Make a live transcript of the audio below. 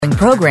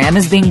following program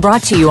is being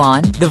brought to you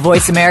on the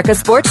Voice America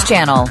Sports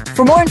Channel.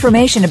 For more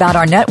information about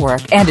our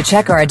network and to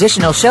check our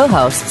additional show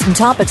hosts and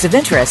topics of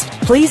interest,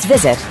 please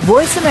visit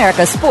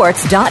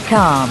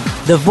voiceamericasports.com.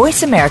 The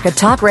Voice America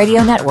Talk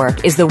Radio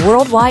Network is the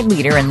worldwide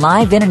leader in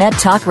live Internet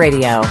talk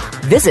radio.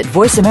 Visit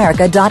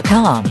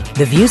voiceamerica.com.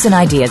 The views and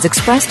ideas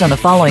expressed on the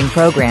following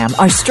program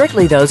are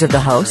strictly those of the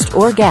host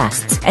or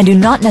guests and do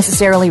not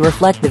necessarily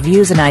reflect the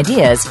views and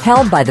ideas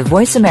held by the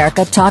Voice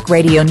America Talk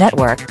Radio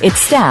Network, its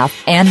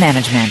staff, and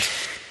management.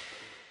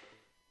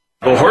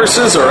 The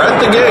horses are at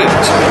the gate.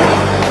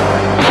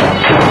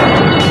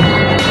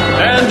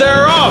 And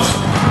they're off!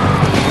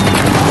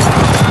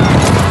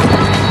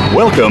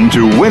 Welcome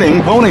to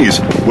Winning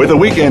Ponies. With a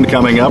weekend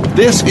coming up,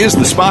 this is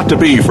the spot to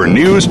be for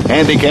news,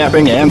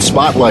 handicapping, and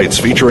spotlights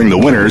featuring the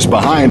winners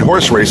behind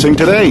horse racing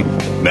today.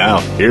 Now,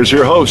 here's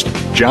your host,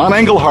 John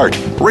Englehart,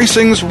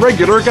 racing's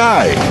regular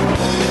guy.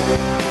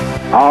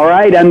 All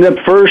right, on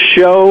the first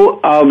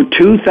show of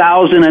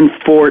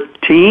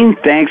 2014,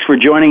 thanks for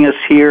joining us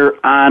here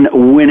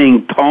on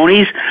Winning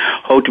Ponies.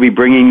 Hope to be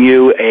bringing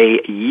you a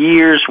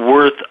year's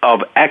worth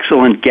of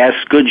excellent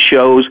guests, good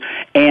shows,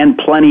 and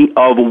plenty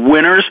of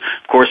winners.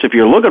 Of course, if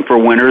you're looking for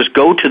winners,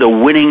 go to the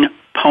Winning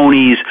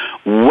Ponies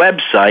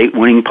website,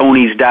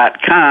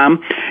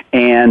 winningponies.com,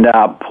 and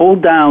pull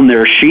down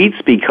their sheets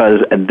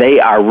because they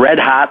are red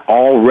hot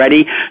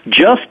already.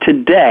 Just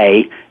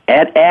today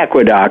at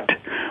Aqueduct,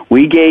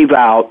 we gave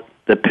out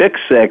the Pick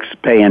Six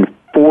paying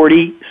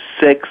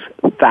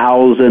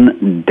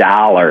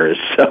 $46,000.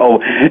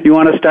 So if you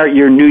want to start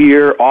your new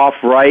year off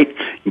right,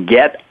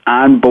 get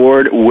on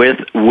board with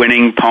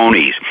Winning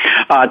Ponies.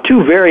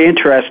 Two very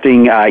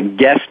interesting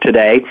guests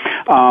today.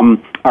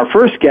 Our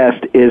first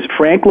guest is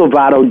Frank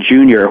Lovato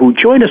Jr., who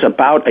joined us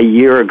about a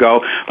year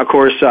ago. Of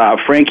course,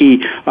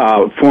 Frankie,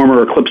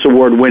 former Eclipse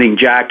Award-winning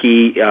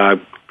jockey,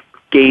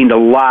 gained a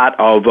lot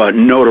of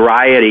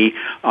notoriety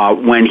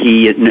when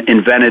he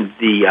invented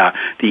the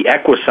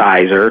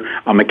Equicizer,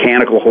 a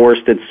mechanical horse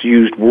that's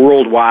used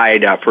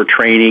worldwide for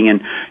training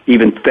and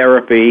even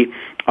therapy.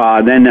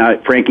 Then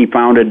Frankie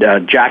founded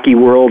Jockey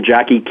World,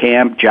 Jockey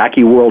Camp,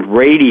 Jockey World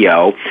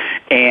Radio,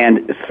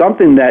 and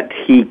something that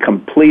he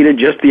completed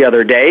just the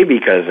other day,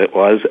 because it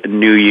was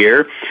New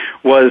Year,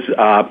 was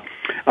a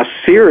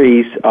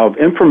series of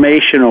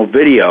informational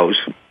videos,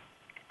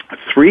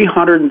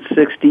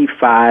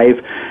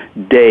 365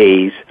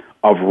 days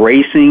of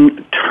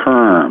racing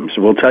terms.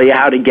 We'll tell you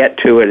how to get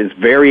to it. It's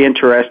very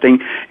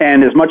interesting.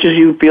 And as much as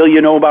you feel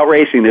you know about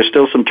racing, there's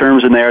still some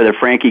terms in there that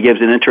Frankie gives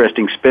an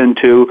interesting spin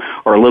to,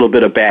 or a little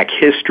bit of back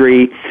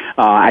history.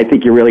 I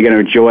think you're really going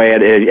to enjoy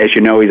it. As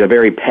you know, he's a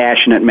very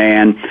passionate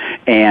man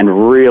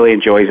and really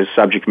enjoys his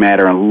subject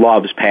matter and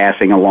loves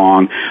passing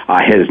along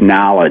his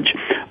knowledge.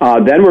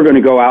 Then we're going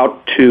to go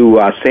out to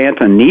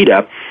Santa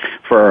Anita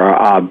for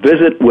a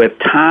visit with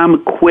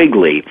Tom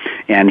Quigley,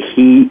 and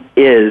he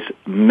is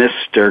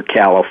Mr.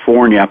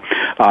 California.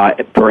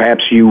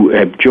 Perhaps you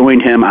have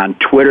joined him on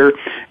Twitter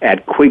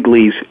at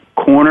Quigley's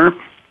Corner.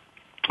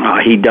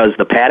 He does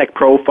the paddock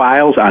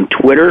profiles on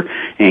Twitter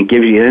and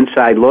gives you an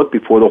inside look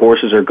before the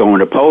horses are going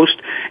to post.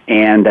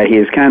 And he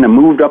has kind of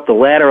moved up the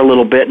ladder a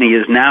little bit, and he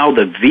is now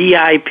the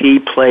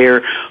VIP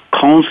player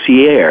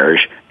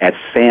concierge at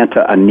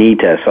Santa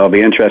Anita. So I'll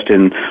be interested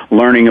in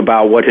learning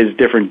about what his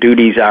different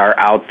duties are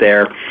out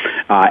there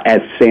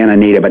at Santa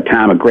Anita. But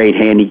Tom, a great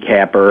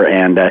handicapper,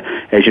 and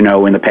as you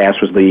know, in the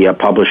past was the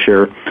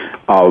publisher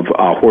of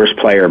Horse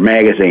Player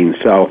magazine.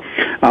 So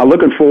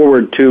looking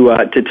forward to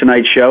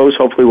tonight's shows.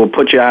 Hopefully we'll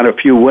put you on a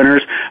few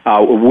winners.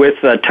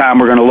 With Tom,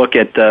 we're going to look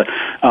at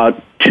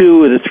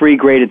two of the three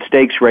graded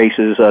stakes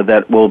races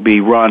that will be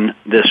run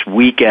this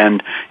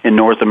weekend in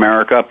North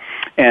America.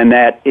 And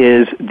that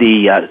is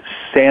the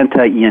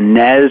Santa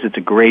Ynez. It's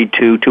a grade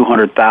 2,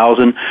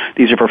 200,000.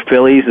 These are for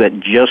fillies that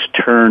just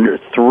turned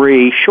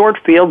 3. Short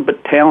field,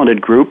 but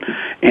talented group.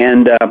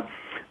 And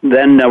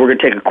then we're going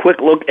to take a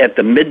quick look at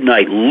the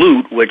Midnight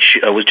Loot, which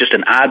was just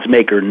an odds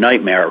maker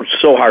nightmare. It was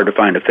so hard to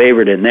find a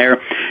favorite in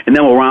there. And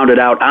then we'll round it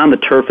out on the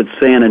turf at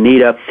Santa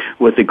Anita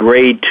with the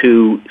grade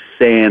 2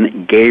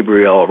 San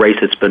Gabriel, a race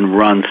that's been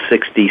run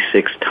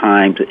 66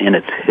 times in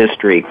its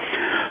history.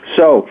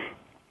 So,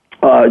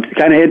 it's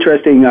kind of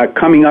interesting.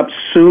 Coming up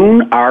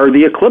soon are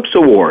the Eclipse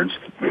Awards.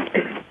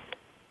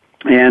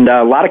 And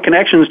a lot of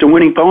connections to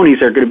Winning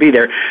Ponies are going to be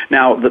there.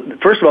 Now,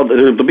 first of all,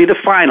 there'll be the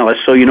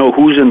finalists, so you know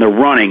who's in the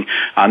running.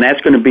 And that's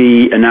going to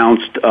be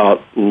announced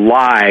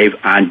live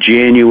on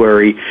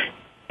January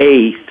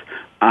 8th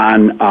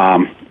on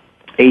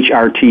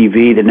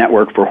HRTV, the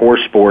Network for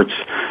Horse Sports.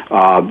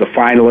 The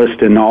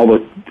finalists in all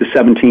the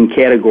 17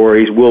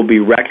 categories will be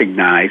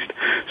recognized.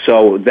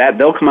 So that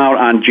they'll come out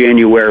on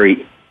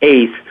January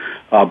 8th.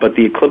 But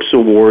the Eclipse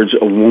Awards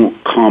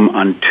won't come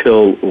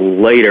until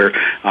later.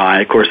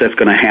 Of course, that's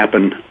going to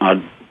happen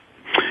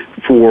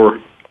for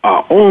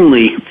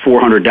only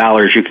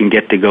 $400 you can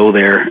get to go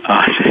there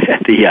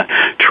at the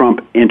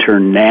Trump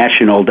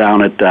International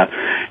down at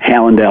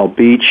Hallandale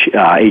Beach.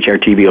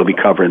 HRTV will be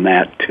covering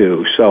that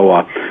too.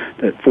 So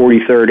the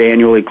 43rd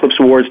Annual Eclipse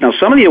Awards. Now,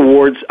 some of the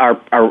awards are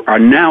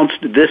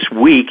announced this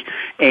week,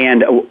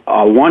 and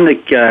one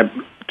that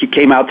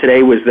came out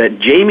today was that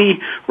Jamie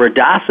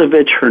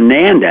Radosevich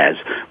Hernandez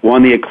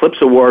won the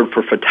Eclipse Award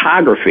for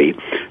photography.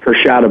 Her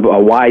shot of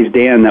Wise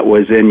Dan that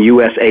was in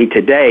USA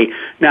Today.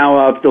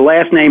 Now, if the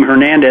last name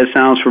Hernandez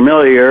sounds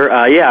familiar,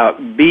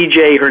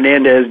 B.J.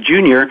 Hernandez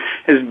Jr.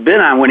 has been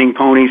on Winning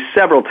Ponies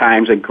several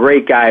times. A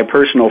great guy, a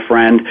personal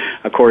friend.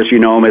 Of course, you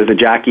know him as the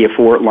jockey of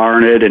Fort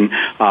Larned, and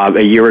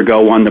a year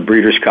ago won the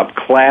Breeders' Cup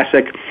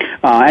Classic.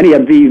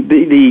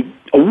 The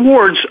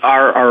awards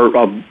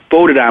are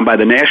voted on by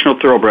the National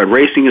Thoroughbred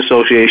Racing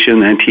Association,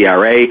 the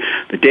NTRA,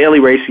 the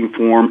Daily Racing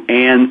Form,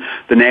 and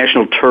the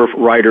National Turf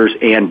Writers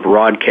and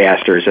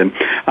Broadcasters. And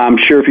I'm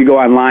sure if you go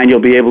online,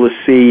 you'll be able to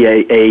see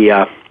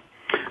a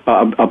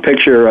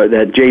picture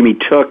that Jamie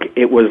took.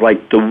 It was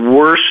like the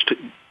worst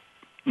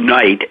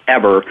night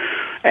ever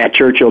at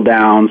Churchill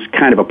Downs,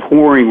 kind of a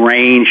pouring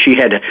rain. She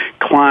had to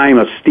climb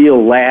a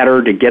steel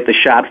ladder to get the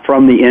shot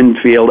from the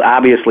infield,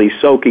 obviously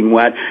soaking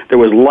wet. There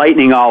was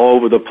lightning all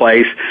over the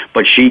place,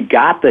 but she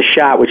got the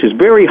shot, which is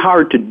very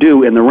hard to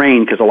do in the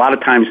rain because a lot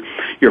of times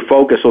your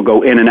focus will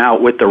go in and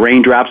out with the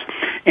raindrops.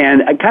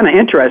 And kind of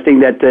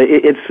interesting that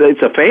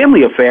it's a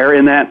family affair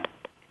in that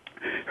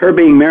her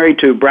being married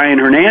to Brian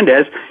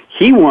Hernandez,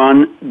 he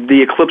won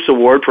the Eclipse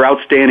Award for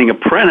Outstanding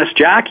Apprentice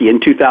Jockey in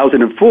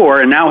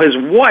 2004, and now his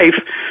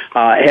wife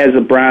has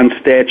a bronze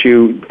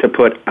statue to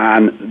put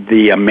on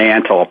the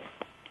mantle.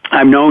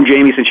 I've known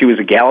Jamie since she was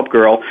a Gallup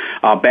girl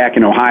back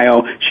in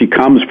Ohio. She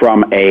comes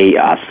from a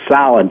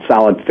solid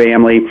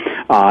family.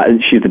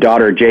 She's the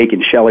daughter of Jake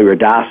and Shelley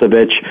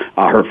Radosevich.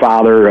 Her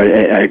father,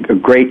 a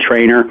great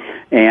trainer.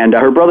 And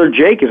her brother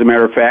Jake, as a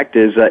matter of fact,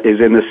 is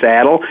in the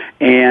saddle.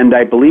 And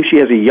I believe she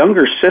has a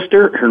younger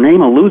sister. Her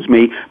name eludes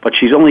me, but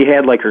she's only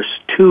had like her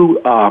two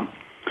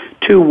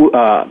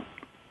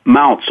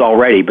mounts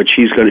already, but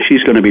she's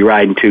going to be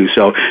riding too.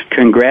 So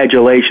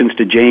congratulations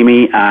to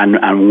Jamie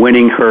on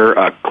winning her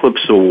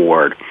Eclipse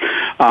Award.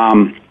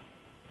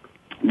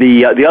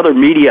 The other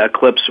media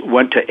eclipse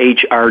went to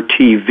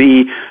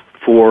HRTV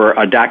for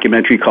a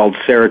documentary called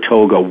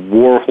Saratoga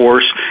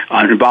Warhorse.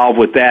 Involved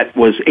with that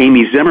was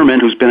Amy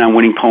Zimmerman, who's been on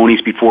Winning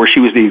Ponies before. She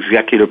was the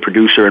executive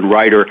producer and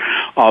writer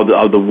of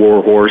the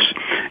Warhorse,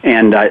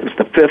 and it's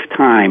the fifth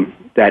time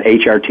that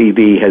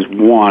HRTV has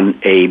won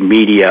a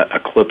media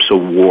eclipse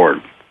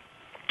award.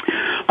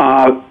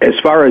 As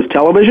far as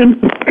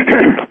television,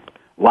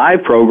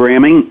 live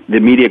programming, the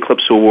Media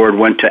Eclipse Award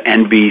went to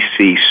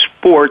NBC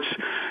Sports,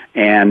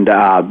 and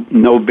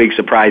no big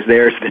surprise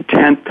there. It's the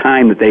 10th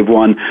time that they've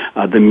won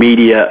the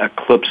Media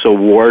Eclipse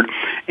Award,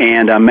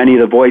 and many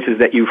of the voices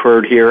that you've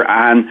heard here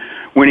on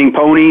Winning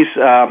Ponies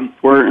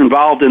were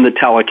involved in the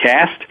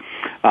telecast.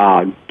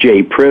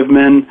 Jay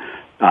Privman,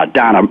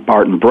 Donna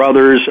Barton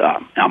Brothers,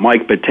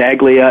 Mike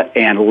Battaglia,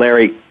 and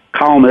Larry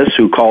Kalmus,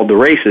 who called the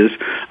races,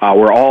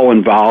 were all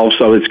involved,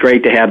 so it's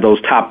great to have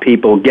those top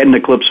people get an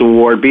Eclipse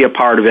Award, be a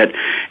part of it,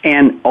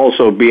 and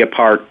also be a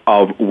part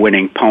of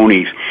Winning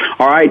Ponies.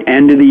 All right,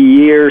 end of the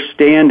year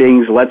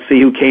standings. Let's see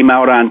who came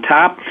out on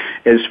top.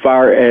 As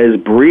far as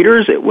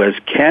breeders, it was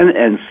Ken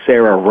and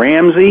Sarah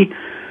Ramsey.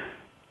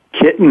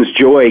 Kitten's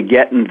Joy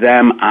getting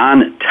them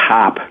on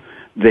top.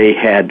 They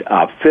had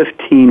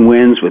 15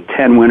 wins with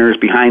 10 winners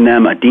behind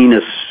them, Adina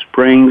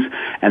Springs,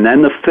 and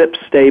then the Phipps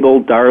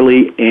stable,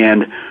 Darley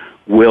and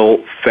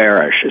Will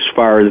Farish. As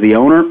far as the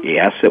owner,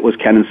 yes, it was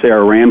Ken and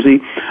Sarah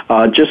Ramsey,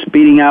 just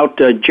beating out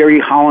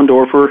Jerry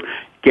Hollendorfer,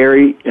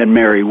 Gary and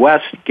Mary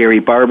West, Gary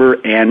Barber,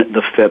 and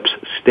the Phipps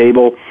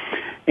stable.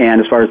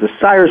 And as far as the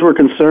sires were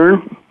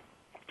concerned,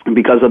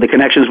 because of the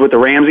connections with the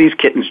Ramseys,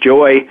 Kitten's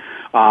Joy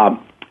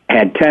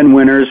had 10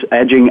 winners,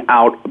 edging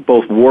out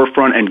both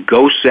Warfront and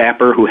Ghost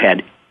Zapper,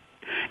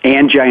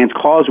 and Giants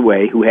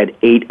Causeway, who had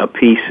 8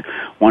 apiece.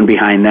 One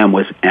behind them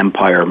was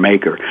Empire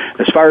Maker.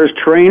 As far as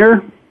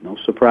trainer, no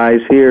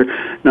surprise here.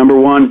 Number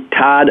 1,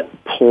 Todd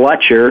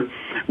Pletcher,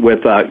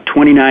 with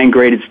 29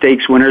 graded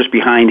stakes winners.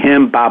 Behind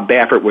him, Bob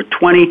Baffert with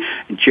 20,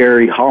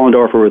 Jerry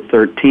Hollendorfer with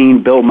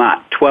 13, Bill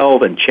Mott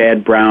 12, and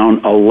Chad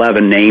Brown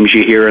 11. Names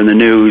you hear in the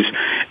news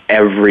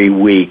every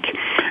week.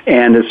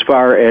 And as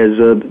far as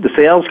the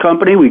sales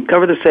company, we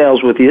covered the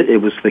sales with you. It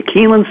was the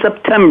Keeneland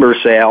September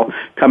sale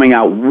coming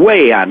out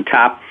way on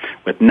top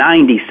with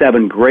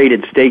 97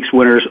 graded stakes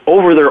winners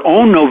over their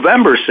own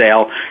November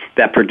sale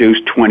that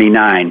produced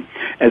 29.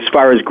 As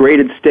far as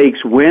graded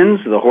stakes wins,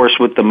 the horse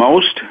with the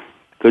most,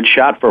 good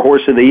shot for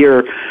Horse of the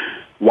Year,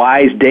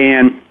 Wise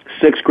Dan,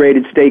 6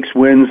 graded stakes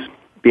wins.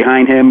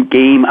 Behind him,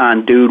 Game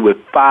on Dude with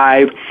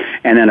 5,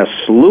 and then a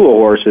slew of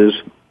horses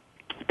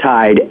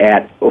tied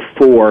at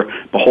 4.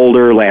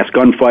 Beholder, Last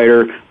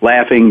Gunfighter,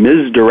 Laughing,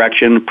 Ms.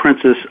 Direction,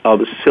 Princess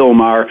of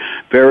Silmar,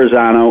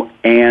 Verrazano,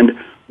 and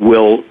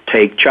Will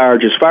Take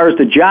Charge. As far as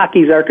the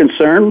jockeys are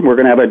concerned, we're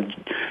going to have an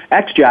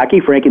ex-jockey,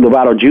 Frankie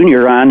Lovato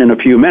Jr., on in a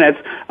few minutes.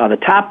 The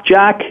top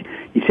jock,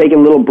 You take a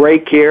little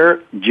break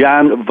here.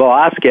 John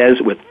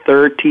Velasquez with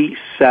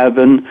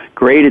 37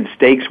 graded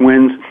stakes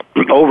wins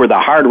over the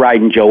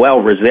hard-riding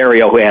Joel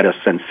Rosario, who had a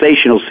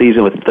sensational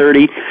season with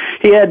 30.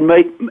 He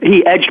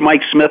edged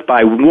Mike Smith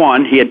by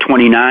 1. He had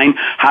 29.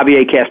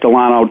 Javier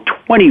Castellano,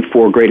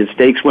 24 graded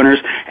stakes winners.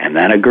 And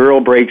then a girl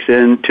breaks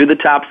into the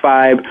top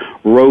 5,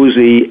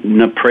 Rosie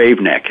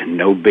Napravnik.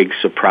 No big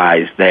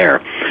surprise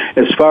there.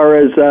 As far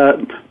as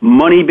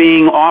money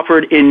being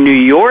offered in New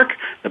York,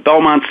 the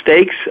Belmont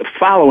Stakes,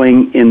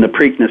 following in the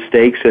Preakness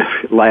Stakes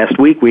last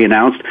week, we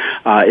announced,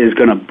 is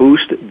going to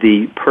boost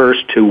the purse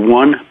to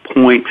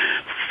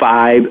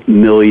 $1.5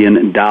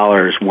 million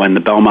when the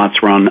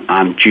Belmonts run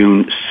on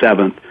June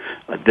 7th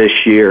this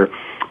year.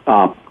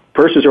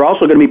 Purses are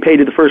also going to be paid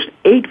to the first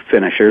 8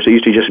 finishers. It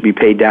used to just be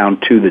paid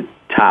down to the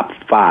top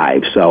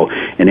 5, so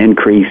an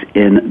increase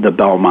in the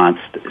Belmont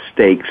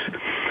Stakes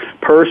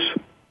purse.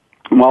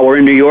 While we're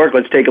in New York,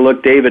 let's take a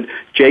look. David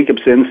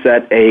Jacobson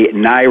set a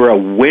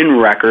NYRA win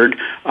record.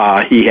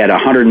 He had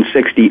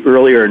 160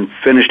 earlier and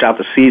finished out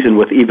the season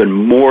with even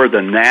more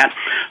than that.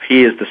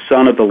 He is the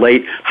son of the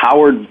late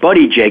Howard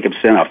Buddy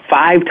Jacobson, a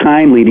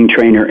 5-time leading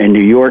trainer in New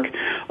York.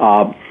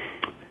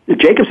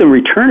 Jacobson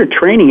returned to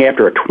training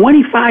after a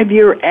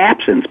 25-year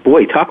absence.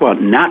 Boy, talk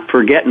about not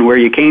forgetting where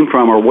you came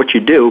from or what you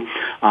do.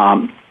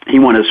 He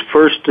won his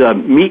first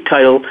meet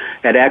title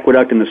at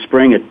Aqueduct in the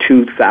spring of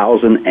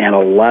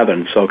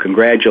 2011. So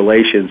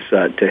congratulations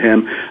to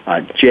him.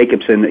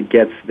 Jacobson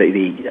gets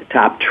the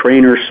top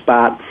trainer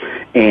spot,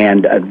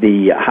 and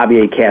the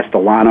Javier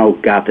Castellano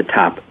got the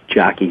top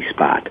jockey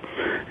spot.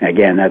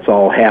 Again, that's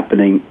all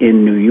happening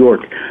in New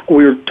York.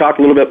 We were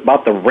talking a little bit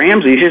about the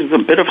Ramseys. It's a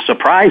bit of a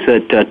surprise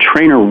that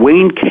trainer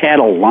Wayne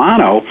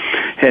Catalano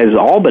has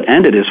all but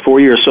ended his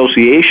 4-year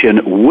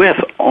association with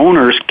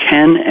owners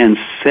Ken and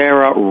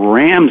Sarah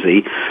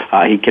Ramsey.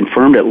 He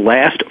confirmed it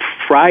last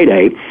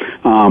Friday.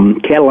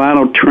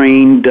 Catalano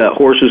trained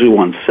horses who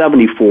won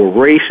 74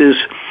 races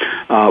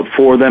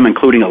for them,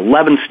 including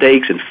 11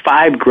 stakes and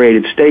 5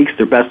 graded stakes,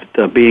 their best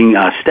being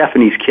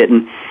Stephanie's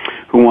Kitten,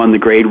 who won the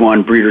Grade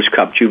 1 Breeders'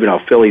 Cup Juvenile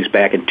Fillies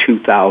back in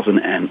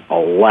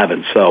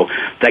 2011. So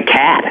the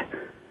Cat,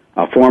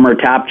 a former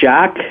top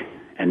jock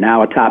and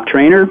now a top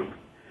trainer,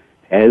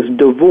 has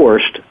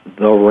divorced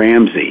the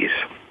Ramseys.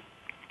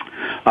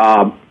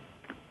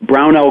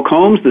 Brownell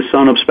Combs, the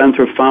son of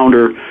Spendthrift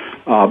founder,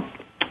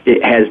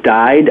 has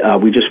died.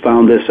 We just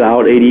found this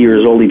out. 80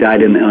 years old. He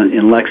died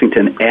in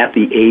Lexington at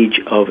the age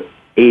of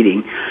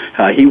 80.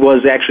 He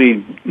was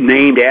actually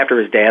named after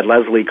his dad,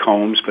 Leslie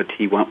Combs, but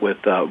he went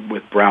with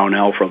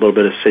Brownell for a little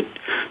bit of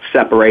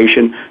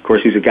separation. Of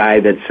course, he's a guy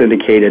that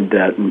syndicated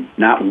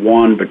not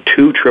 1 but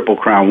 2 Triple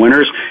Crown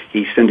winners.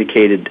 He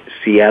syndicated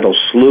Seattle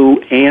Slew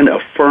and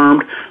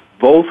Affirmed,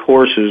 both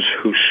horses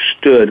who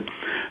stood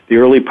the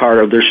early part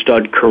of their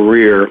stud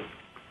career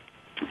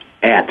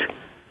at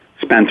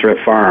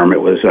Spendthrift Farm.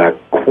 It was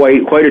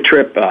quite a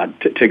trip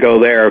to go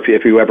there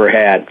if you ever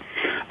had.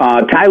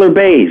 Tyler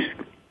Bays,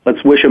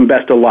 let's wish him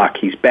best of luck.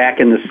 He's back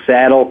in the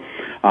saddle.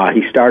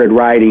 He started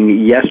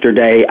riding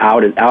yesterday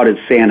out at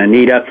Santa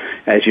Anita.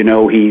 As you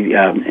know, he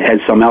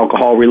had some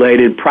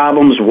alcohol-related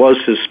problems, was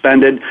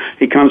suspended.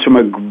 He comes from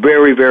a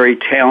very, very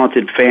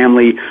talented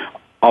family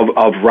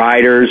of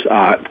riders.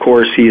 Of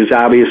course, he is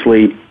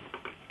obviously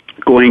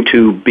going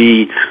to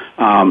be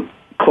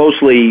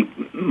closely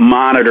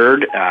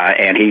monitored,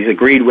 and he's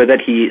agreed with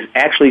it. He's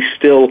actually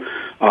still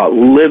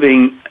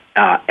living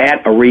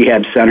at a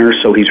rehab center,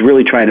 so he's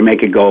really trying to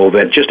make a go of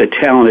it. Just a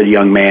talented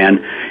young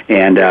man,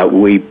 and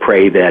we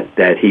pray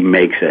that he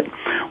makes it.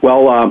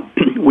 Well,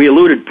 we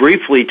alluded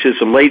briefly to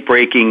some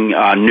late-breaking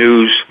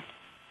news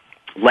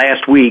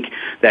last week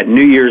that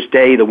New Year's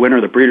Day, the winner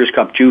of the Breeders'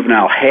 Cup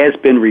Juvenile, has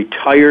been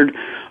retired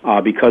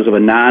because of a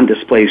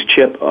non-displaced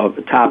chip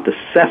atop the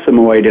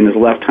sesamoid in his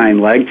left hind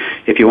leg.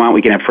 If you want,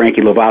 we can have Frankie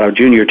Lovato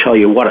Jr. tell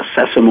you what a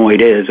sesamoid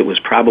is. It was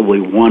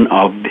probably one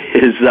of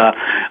his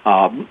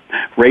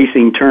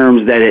racing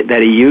terms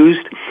that he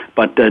used.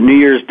 But New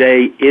Year's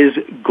Day is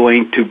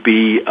going to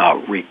be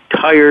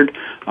retired,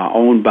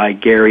 owned by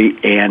Gary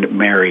and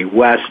Mary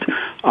West.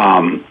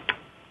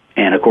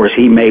 And, of course,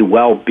 he may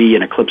well be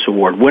an Eclipse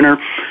Award winner.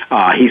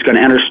 He's going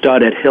to enter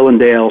stud at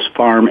Hillendale's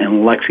Farm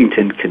in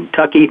Lexington,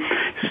 Kentucky.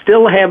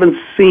 Still haven't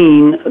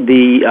seen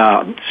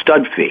the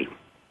stud fee.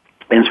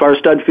 And as far as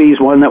stud fees,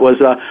 one that was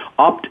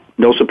upped,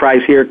 no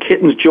surprise here,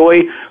 Kitten's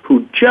Joy,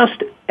 who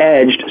just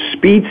edged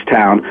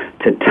Speedstown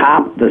to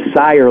top the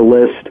sire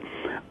list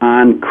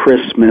on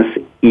Christmas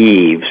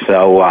Eve.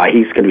 So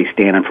he's going to be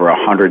standing for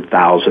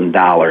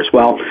 $100,000.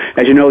 Well,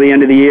 as you know, the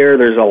end of the year,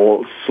 there's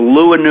a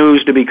slew of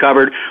news to be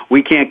covered.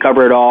 We can't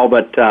cover it all,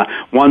 but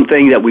one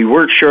thing that we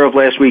weren't sure of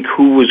last week,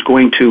 who was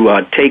going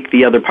to take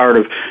the other part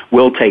of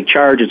Will Take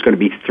Charge. It's going to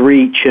be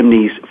Three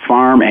Chimneys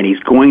Farm, and he's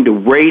going to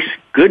race,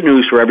 good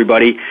news for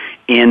everybody,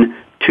 in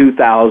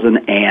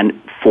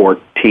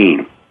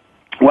 2014.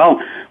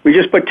 Well, We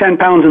just put 10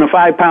 pounds in a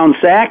 5-pound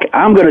sack.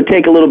 I'm going to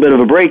take a little bit of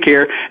a break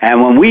here,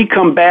 and when we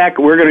come back,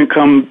 we're going to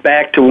come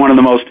back to one of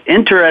the most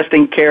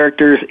interesting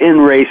characters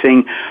in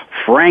racing,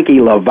 Frankie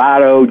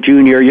Lovato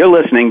Jr. You're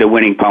listening to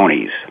Winning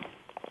Ponies.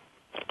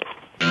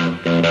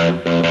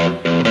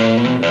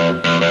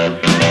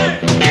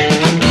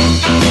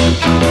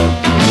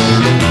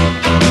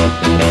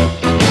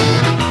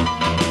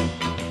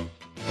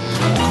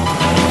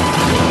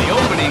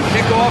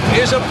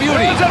 Is a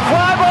beauty. It's a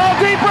fly ball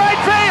deep right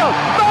field.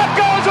 Back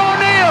goes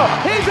O'Neal.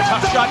 He's at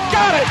the shot.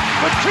 Got it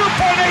with 2.8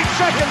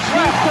 seconds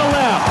left to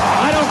left.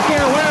 I don't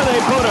care where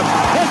they put him.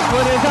 This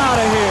one is out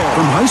of here.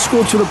 From high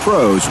school to the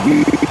pros,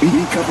 we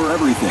cover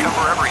everything.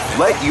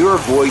 Let your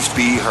voice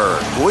be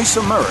heard. Voice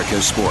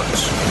America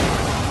Sports.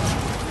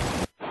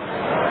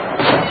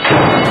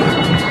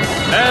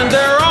 And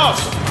they're off.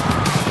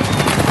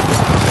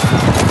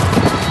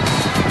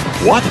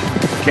 What?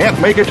 Can't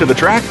make it to the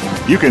track?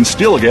 You can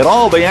still get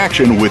all the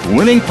action with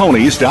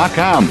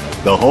winningponies.com,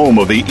 the home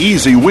of the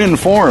easy win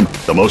form,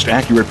 the most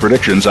accurate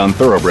predictions on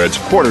thoroughbreds,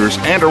 quarters,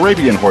 and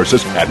Arabian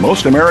horses at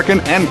most American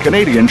and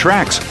Canadian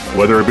tracks.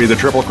 Whether it be the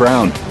Triple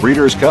Crown,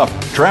 Breeders' Cup,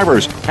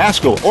 Travers,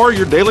 Haskell, or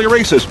your daily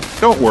races,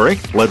 don't worry,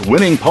 let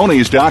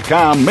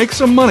winningponies.com make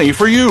some money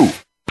for you.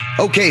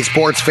 Okay,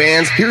 sports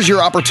fans, here's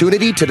your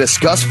opportunity to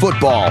discuss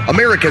football,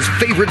 America's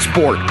favorite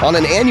sport. On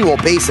an annual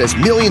basis,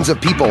 millions of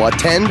people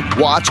attend,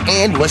 watch,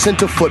 and listen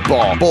to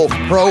football, both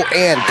pro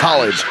and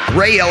college.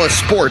 Ray Ellis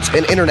Sports,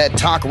 an internet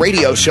talk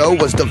radio show,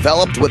 was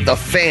developed with the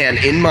fan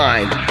in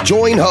mind.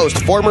 Join host,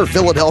 former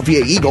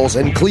Philadelphia Eagles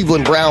and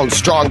Cleveland Browns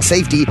strong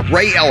safety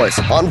Ray Ellis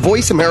on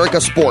Voice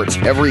America Sports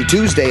every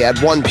Tuesday at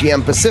 1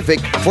 p.m. Pacific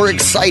for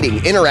exciting,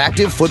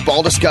 interactive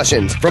football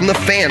discussions from the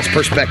fans'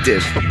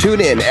 perspective.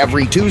 Tune in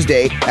every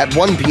Tuesday at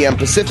 1 p.m.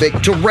 Pacific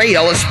to Ray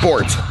Ellis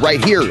Sports,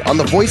 right here on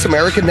the Voice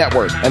America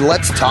Network. And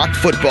let's talk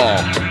football.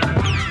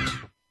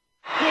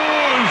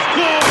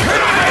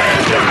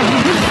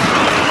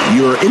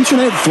 Your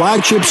internet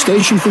flagship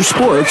station for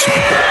sports.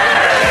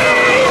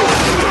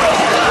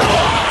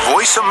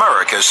 Voice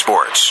America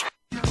Sports.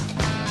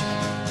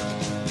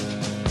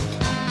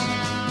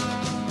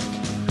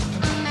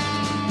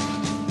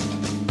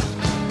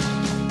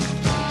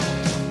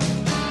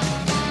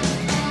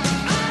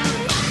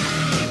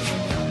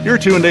 You're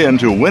tuned in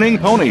to Winning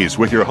Ponies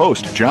with your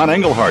host, John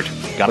Englehart.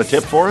 Got a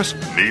tip for us?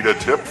 Need a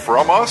tip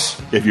from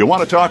us? If you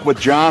want to talk with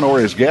John or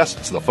his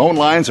guests, the phone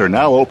lines are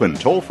now open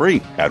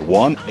toll-free at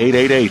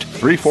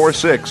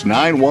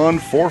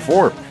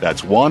 1-888-346-9144.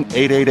 That's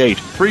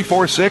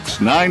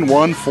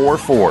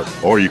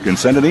 1-888-346-9144. Or you can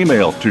send an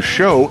email to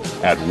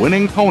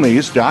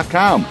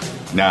show@winningponies.com.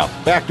 Now,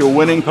 back to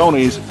Winning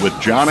Ponies with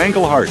John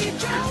Englehart.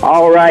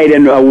 All right,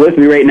 and with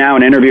me right now,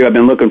 an interview I've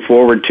been looking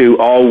forward to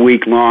all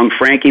week long,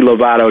 Frankie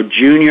Lovato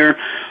Jr.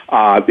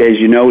 As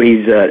you know,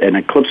 he's an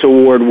Eclipse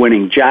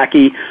Award-winning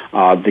jockey,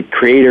 the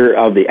creator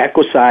of the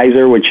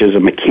Equicizer, which is a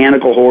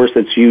mechanical horse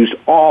that's used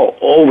all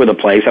over the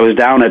place. I was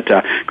down at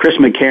Chris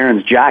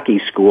McCarron's jockey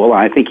school.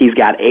 I think he's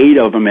got 8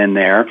 of them in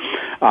there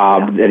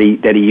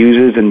that he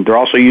uses, and they're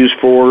also used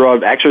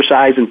for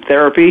exercise and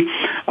therapy.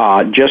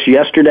 Just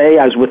yesterday,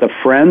 I was with a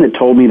friend that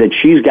told me that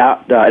she's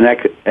got an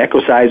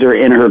Equicizer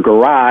in her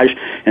garage,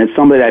 and it's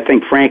somebody that I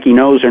think Frankie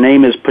knows. Her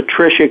name is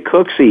Patricia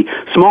Cooksey.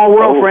 Small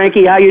world,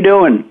 Frankie. How you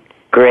doing?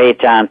 Great,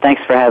 John.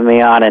 Thanks for having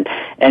me on.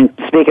 And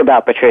speak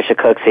about Patricia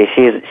Cooksey.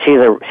 She's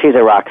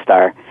a rock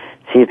star.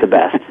 She's the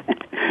best.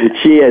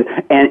 She is,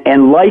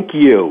 and like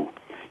you,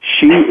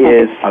 she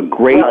is a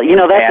great. Well,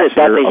 that's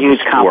a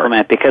huge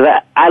compliment, because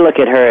I look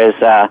at her as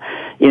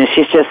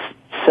she's just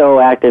so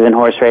active in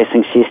horse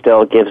racing. She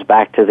still gives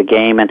back to the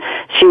game, and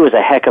she was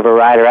a heck of a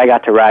rider. I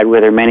got to ride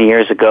with her many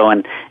years ago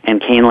in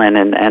Keeneland,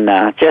 and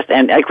a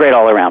great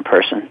all around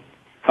person.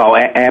 Oh,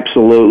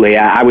 absolutely.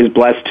 I was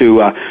blessed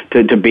to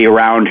be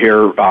around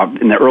here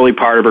in the early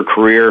part of her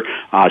career.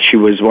 She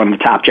was one of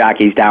the top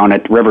jockeys down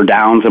at River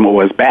Downs, and what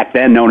was back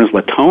then known as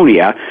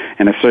Latonia,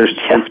 and has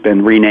since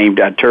been renamed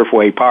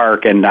Turfway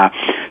Park. And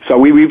so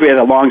we've had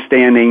a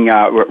long-standing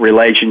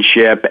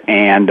relationship,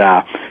 and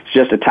she's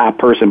just a top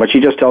person. But she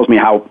just tells me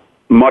how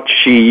much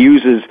she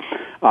uses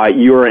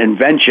your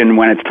invention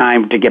when it's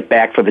time to get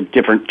back for the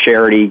different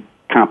charity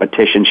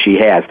competitions she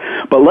has.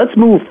 But let's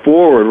move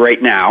forward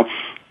right now.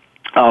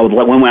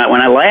 When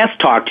I last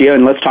talked to you,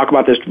 and let's talk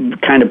about this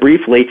kind of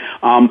briefly,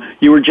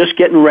 you were just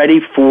getting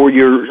ready for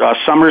your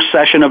summer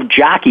session of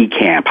Jockey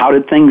Camp. How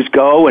did things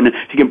go? And if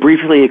you can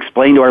briefly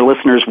explain to our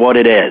listeners what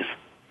it is.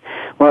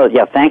 Well,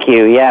 yeah, thank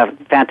you. Yeah,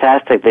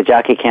 fantastic. The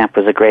Jockey Camp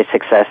was a great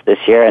success this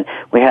year, and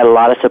we had a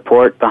lot of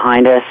support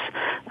behind us.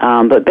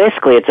 But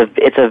basically,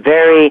 it's a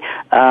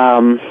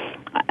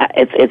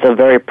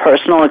very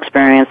personal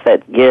experience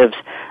that gives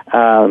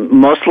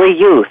mostly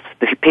youth,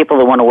 the people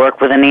that want to work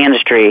within the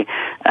industry.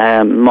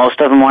 Most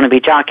of them want to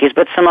be jockeys,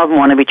 but some of them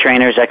want to be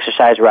trainers,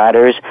 exercise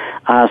riders.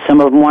 Some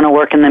of them want to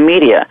work in the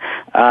media.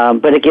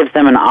 But it gives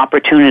them an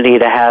opportunity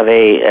to have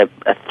a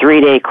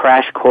 3-day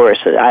crash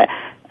course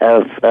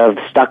of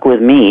Stuck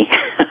With Me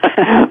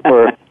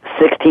for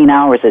 16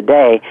 hours a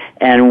day,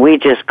 and we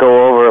just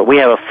go over. We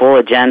have a full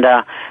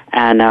agenda,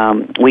 and I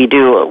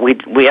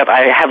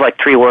have like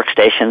 3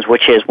 workstations,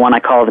 which is one I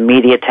call the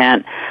media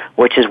tent,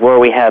 which is where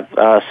we have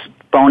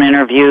phone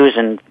interviews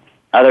and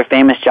other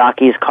famous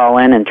jockeys call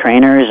in and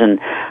trainers, and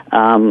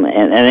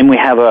then we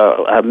have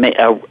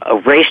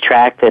a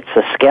racetrack that's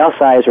a scale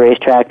size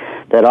racetrack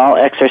that all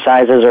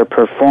exercises are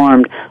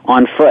performed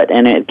on foot,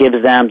 and it gives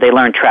them, they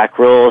learn track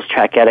rules,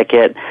 track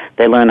etiquette,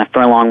 they learn the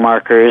furlong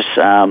markers,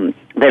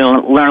 they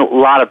learn a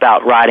lot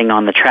about riding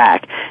on the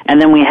track. And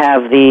then we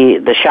have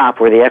the shop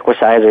where the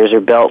equisizers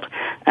are built,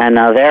 and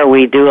there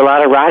we do a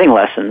lot of riding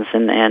lessons,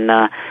 and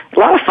a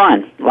lot of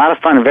fun,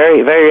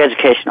 very, very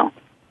educational.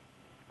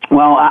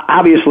 Well,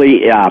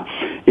 obviously,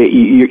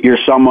 you're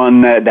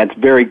someone that's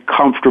very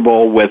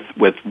comfortable with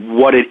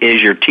what it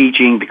is you're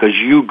teaching because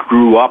you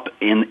grew up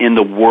in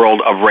the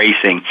world of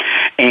racing,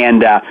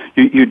 and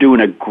you're doing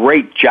a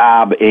great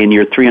job in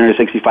your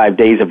 365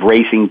 days of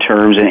racing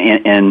terms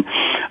and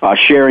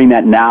sharing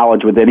that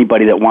knowledge with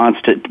anybody that wants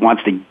to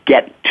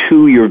get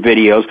to your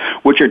videos,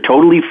 which are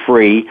totally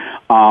free.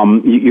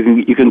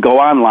 You can go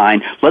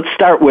online. Let's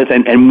start with,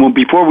 and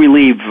before we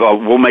leave,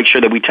 we'll make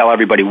sure that we tell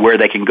everybody where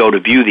they can go to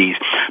view these.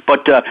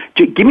 But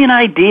give me an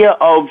idea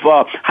of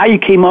how you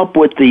came up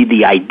with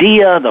the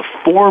idea, the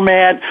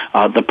format,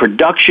 the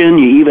production.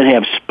 You even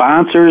have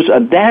sponsors.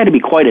 That had to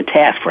be quite a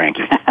task,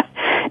 Frankie.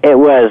 It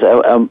was.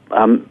 I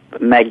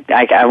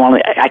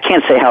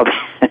can't say how.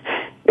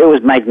 It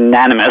was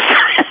magnanimous,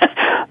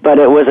 but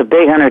it was a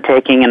big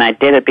undertaking, and I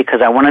did it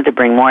because I wanted to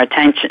bring more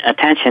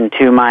attention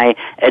to my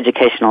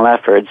educational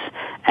efforts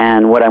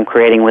and what I'm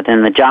creating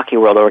within the Jockey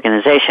World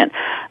organization.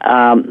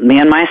 Me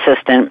and my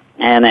assistant,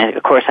 and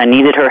of course I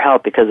needed her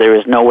help because there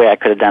was no way I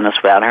could have done this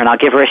without her, and I'll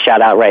give her a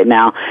shout out right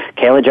now,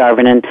 Kayla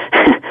Jarvinen.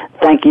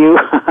 Thank you.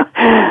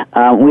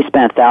 We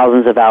spent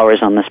thousands of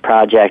hours on this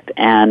project,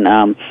 and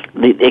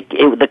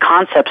the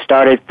concept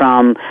started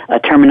from a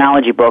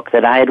terminology book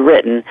that I had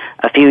written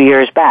a few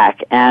years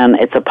back, and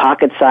it's a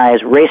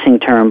pocket-sized racing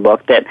term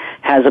book that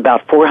has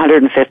about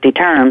 450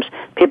 terms.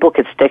 People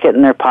could stick it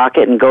in their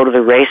pocket and go to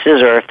the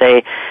races, or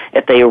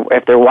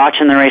if they're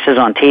watching the races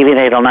on TV,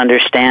 they don't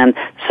understand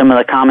some of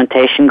the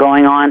commentation going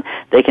on,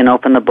 they can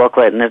open the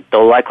booklet and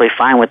they'll likely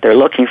find what they're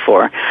looking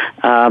for.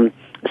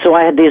 So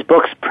I had these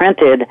books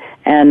printed,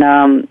 and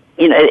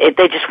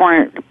they just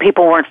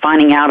people weren't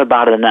finding out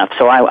about it enough.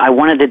 So I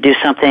wanted to do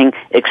something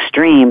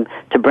extreme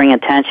to bring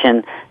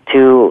attention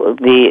to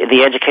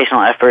the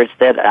educational efforts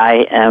that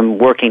I am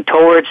working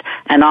towards,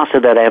 and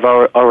also that I've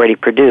already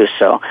produced.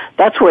 So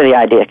that's where the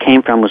idea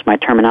came from, was my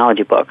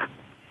terminology book.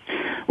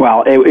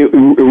 Well, it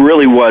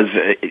really was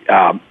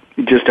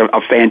just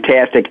a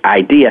fantastic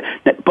idea,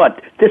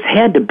 but this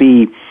had to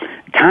be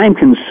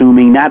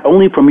time-consuming, not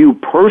only from you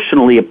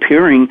personally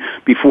appearing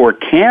before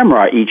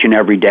camera each and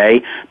every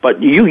day,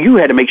 but you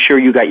had to make sure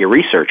you got your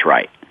research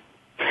right.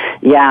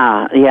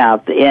 Yeah.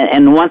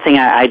 And one thing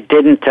I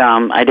didn't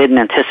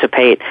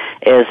anticipate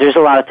is there's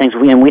a lot of things,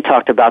 we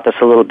talked about this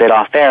a little bit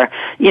off air.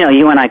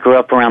 You and I grew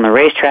up around the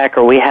racetrack,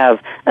 or we have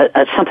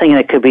something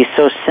that could be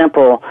so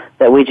simple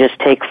that we just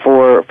take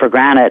for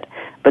granted.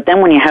 But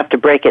then when you have to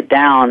break it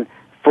down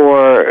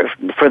for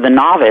the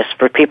novice,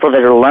 for people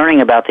that are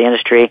learning about the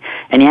industry,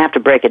 and you have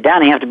to break it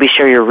down, you have to be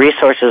sure your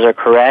resources are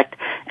correct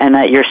and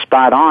that you're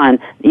spot on.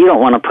 You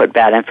don't want to put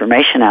bad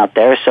information out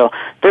there. So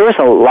there was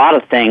a lot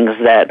of things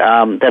that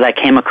I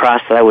came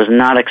across that I was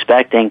not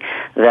expecting,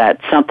 that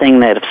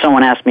something that if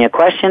someone asked me a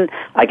question,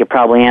 I could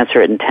probably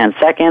answer it in 10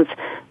 seconds.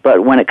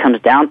 But when it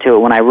comes down to it,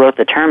 when I wrote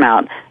the term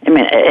out,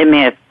 it may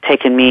have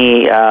taken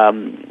me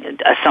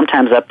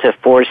sometimes up to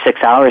 4 to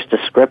 6 hours to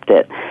script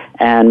it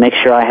and make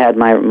sure I had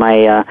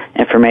my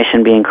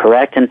information being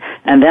correct. And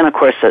then, of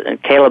course,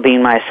 Kayla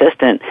being my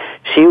assistant,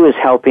 she was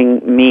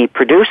helping me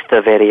produce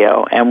the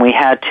video, and we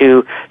had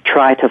to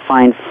try to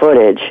find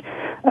footage,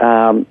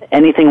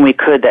 anything we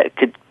could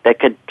that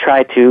could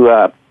try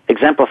to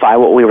exemplify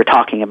what we were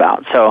talking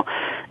about. So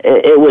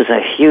it was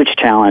a huge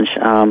challenge.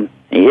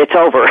 It's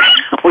over.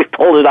 We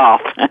pulled it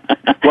off.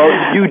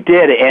 Well, you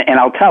did, and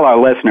I'll tell our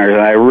listeners, and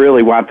I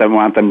really want them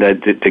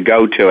to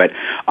go to it,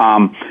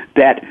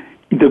 that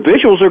the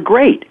visuals are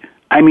great.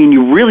 I mean,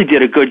 you really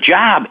did a good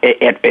job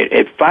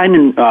at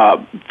finding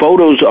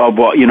photos of,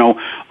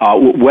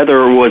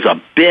 whether it was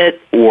a bit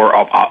or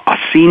a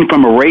scene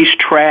from a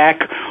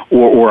racetrack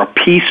or a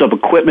piece of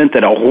equipment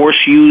that a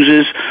horse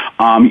uses.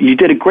 You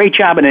did a great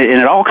job, and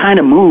it all kind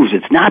of moves.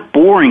 It's not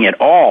boring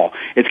at all.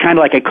 It's kind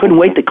of like I couldn't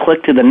wait to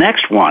click to the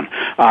next one.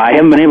 I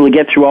haven't been able to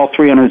get through all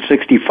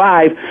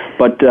 365,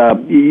 but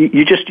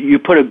you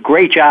put a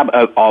great job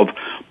of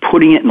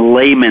putting it in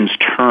layman's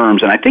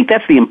terms, and I think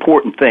that's the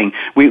important thing.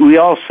 We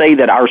all say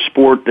that our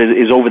sport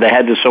is over the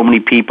heads of so many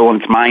people,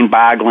 and it's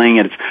mind-boggling,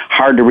 and it's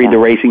hard to read the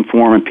racing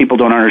form, and people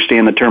don't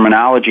understand the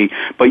terminology.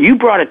 But you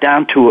brought it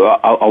down to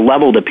a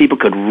level that people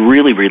could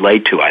really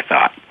relate to, I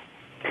thought.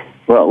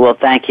 Well,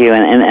 thank you,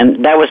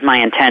 and that was my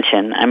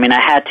intention. I mean, I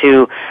had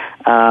to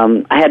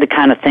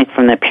kind of think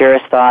from the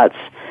purest thoughts.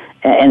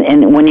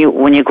 And when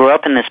you grow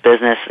up in this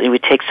business, we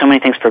take so many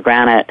things for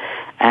granted,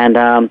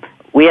 and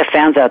we have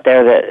fans out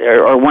there that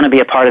or want to be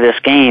a part of this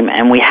game,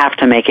 and we have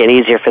to make it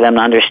easier for them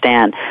to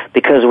understand,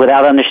 because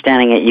without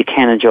understanding it, you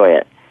can't enjoy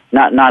it.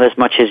 Not as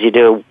much as you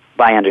do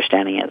by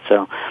understanding it.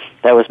 So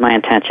that was my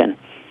intention.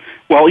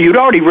 Well, you'd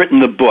already written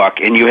the book,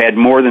 and you had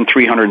more than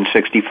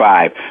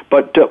 365.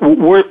 But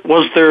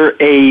was there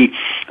a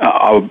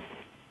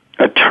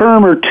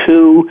term or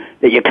two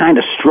that you kind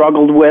of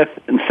struggled with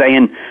and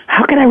saying,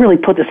 how can I really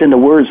put this into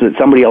words that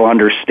somebody will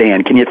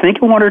understand? Can you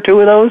think of one or two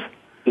of those?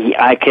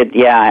 Yeah, I could.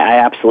 Yeah,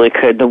 I absolutely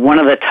could. One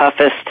of the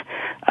toughest,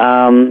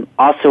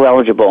 also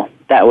eligible.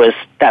 That was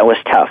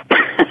tough.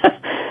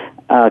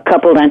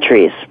 Coupled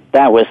entries.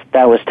 That was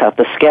tough.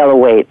 The scale of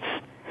weights.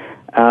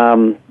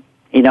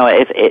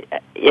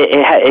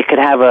 It could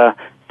have a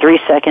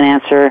 3-second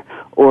answer,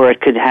 or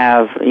it could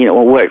have,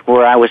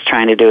 what I was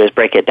trying to do is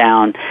break it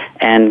down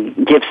and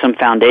give some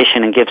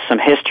foundation and give some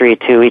history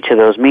to each of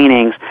those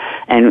meanings,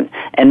 and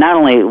not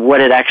only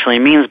what it actually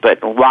means,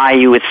 but why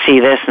you would see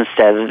this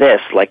instead of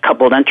this. Like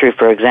coupled entry,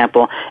 for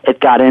example, it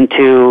got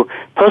into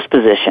post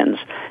positions,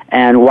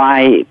 and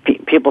why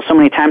people so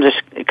many times are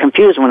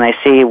confused when they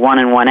see 1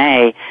 and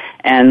 1A,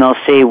 and they'll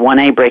see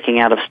 1A breaking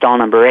out of stall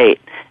number 8,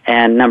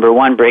 and number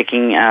 1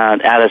 breaking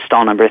out of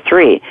stall number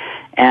 3.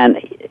 And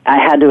I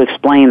had to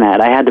explain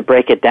that. I had to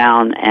break it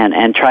down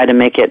and try to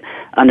make it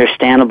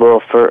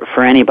understandable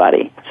for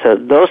anybody. So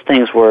those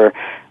things were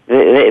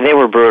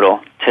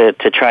brutal to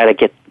try to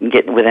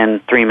get within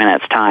 3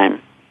 minutes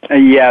time.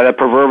 Yeah, the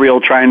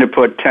proverbial trying to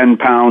put 10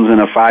 pounds in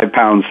a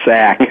 5-pound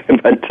sack.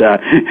 But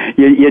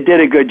you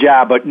did a good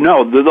job. But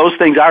no, those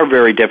things are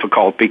very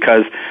difficult,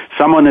 because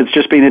someone that's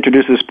just being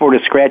introduced to the sport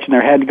is scratching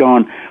their head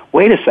going,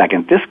 wait a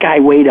second, this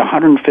guy weighed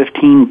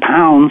 115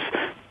 pounds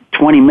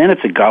 20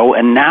 minutes ago,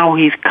 and now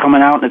he's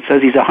coming out and it says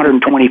he's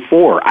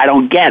 124. I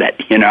don't get it,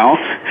 And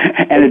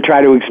to try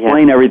to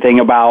explain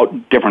everything about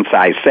different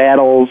size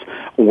saddles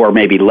or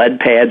maybe lead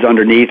pads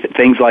underneath,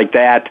 things like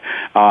that,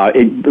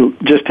 it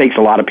just takes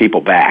a lot of people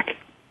back.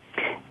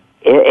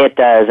 It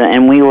does,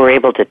 and we were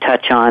able to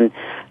touch on,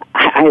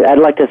 I'd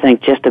like to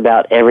think, just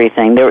about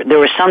everything. There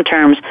were some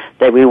terms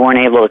that we weren't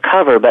able to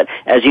cover, but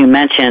as you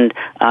mentioned,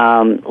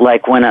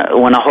 like when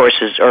a horse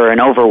is or an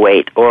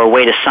overweight or a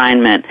weight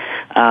assignment,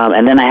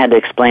 and then I had to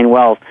explain.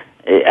 Well,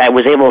 I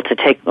was able to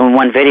take in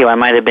one video. I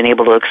might have been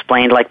able to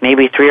explain like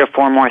maybe 3 or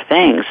 4 more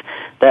things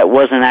that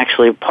wasn't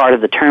actually part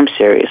of the term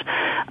series.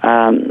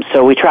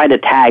 So we tried to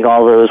tag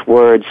all those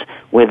words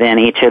within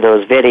each of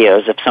those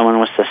videos. If someone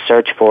was to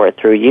search for it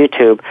through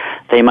YouTube,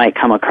 they might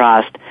come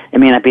across. It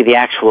may not be the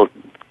actual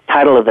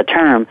title of the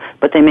term,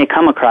 but they may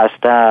come across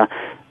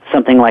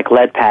something like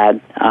lead pad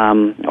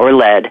or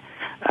lead,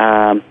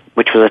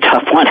 which was a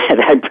tough one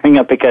I'd bring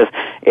up, because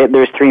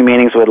there's 3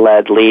 meanings with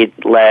lead: lead,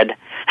 lead,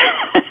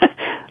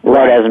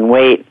 lead as in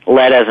weight,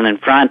 lead as in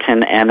front,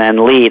 and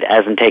then lead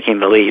as in taking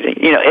the lead.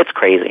 It's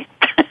crazy.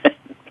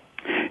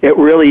 It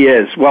really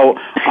is. Well,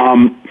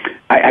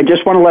 I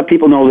just want to let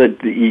people know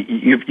that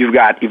you've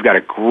got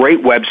a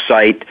great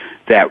website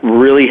that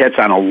really hits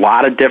on a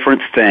lot of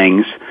different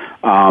things.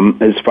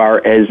 As far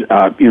as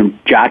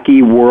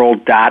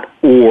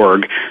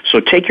jockeyworld.org. So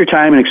take your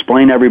time and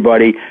explain to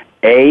everybody,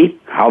 A,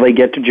 how they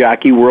get to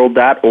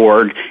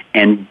jockeyworld.org,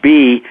 and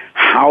B,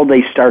 how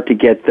they start to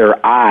get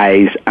their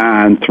eyes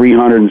on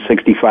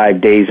 365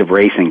 days of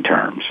racing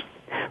terms.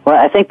 Well,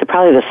 I think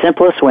probably the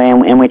simplest way,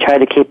 and we try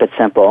to keep it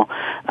simple.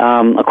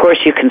 Of course,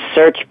 you can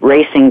search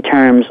racing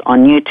terms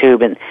on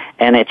YouTube,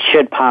 and it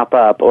should pop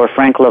up, or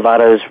Frank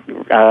Lovato's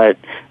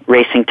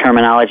racing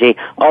terminology.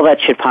 All that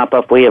should pop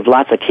up. We have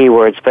lots of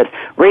keywords, but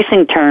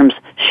racing terms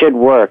should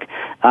work.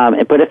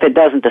 But if it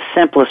doesn't, the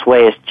simplest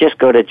way is just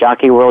go to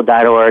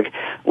jockeyworld.org.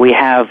 We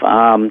have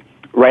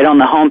right on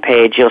the home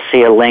page, you'll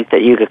see a link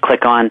that you could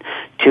click on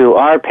to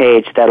our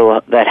page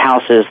that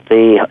houses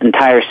the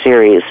entire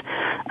series,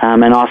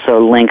 and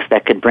also links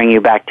that could bring you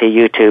back to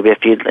YouTube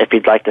if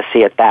you'd like to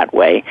see it that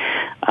way.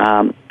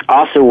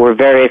 Also, we're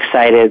very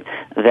excited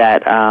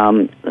that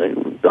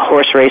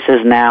Horse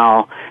Races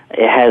Now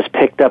has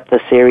picked up the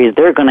series.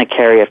 They're going to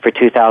carry it for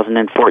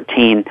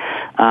 2014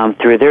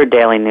 through their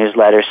daily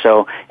newsletter.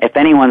 So if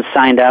anyone's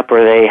signed up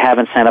or they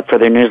haven't signed up for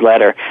their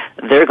newsletter,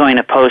 they're going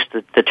to post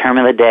the term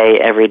of the day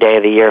every day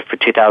of the year for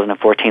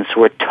 2014.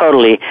 So we're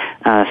totally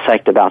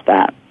psyched about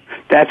that.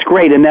 That's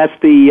great, and that's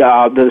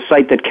the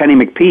site that Kenny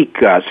McPeak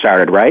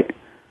started, right?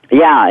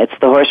 Yeah, it's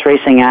the horse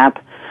racing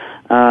app.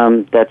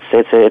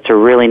 It's a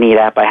really neat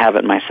app. I have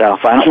it myself.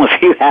 I don't know if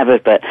you have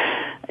it, but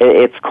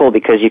it's cool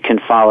because you can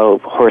follow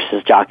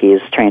horses, jockeys,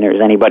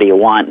 trainers, anybody you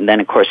want, and then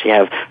of course you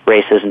have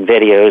races and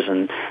videos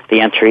and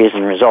the entries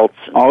and results.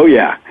 Oh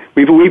yeah,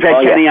 we've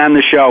had Kenny on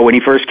the show when he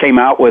first came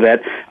out with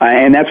it,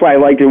 and that's why I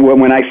like it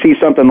when I see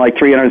something like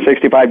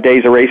 365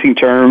 days of racing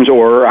terms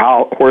or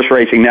Horse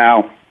Racing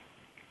Now.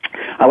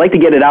 I like to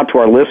get it out to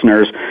our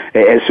listeners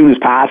as soon as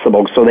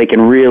possible so they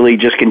can really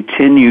just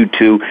continue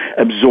to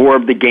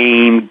absorb the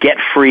game, get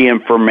free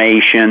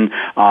information,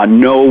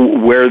 know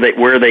where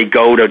they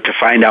go to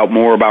find out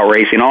more about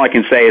racing. All I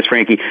can say is,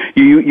 Frankie,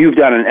 you've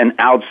done an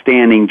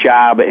outstanding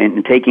job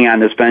in taking on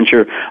this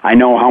venture. I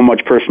know how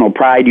much personal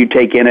pride you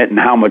take in it and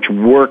how much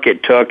work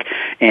it took,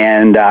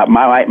 and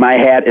my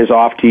hat is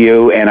off to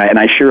you, and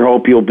I sure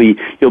hope you'll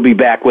be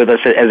back with us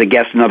as a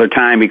guest another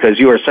time, because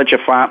you are such a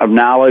font of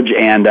knowledge,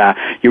 and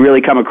you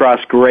really come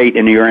across great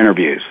in your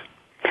interviews.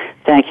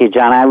 Thank you,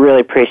 John. I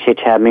really appreciate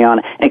you having me on.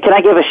 And can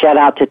I give a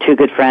shout-out to two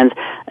good friends?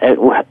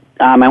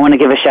 I want to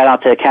give a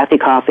shout-out to Kathy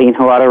Coffey and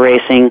Lovato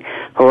Racing,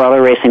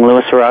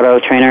 Louis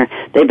Lovato trainer.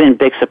 They've been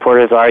big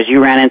supporters of ours.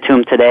 You ran into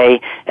them today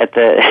at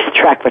the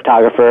track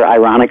photographer,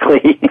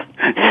 ironically.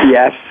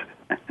 Yes.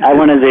 I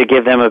wanted to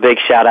give them a big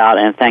shout-out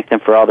and thank them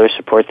for all their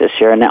support this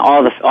year. And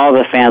all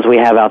the fans we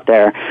have out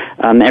there,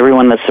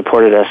 everyone that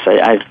supported us,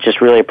 I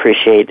just really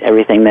appreciate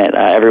everything that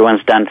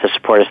everyone's done to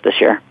support us this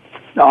year.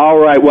 All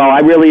right. Well, I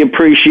really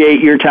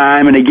appreciate your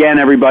time. And again,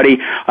 everybody,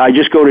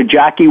 just go to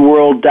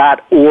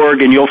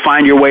jockeyworld.org and you'll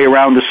find your way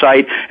around the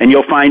site, and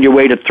you'll find your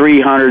way to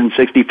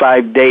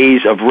 365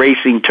 days of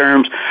racing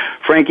terms.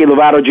 Frankie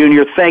Lovato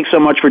Jr., thanks so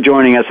much for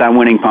joining us on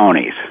Winning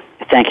Ponies.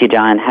 Thank you,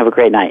 John. Have a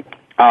great night.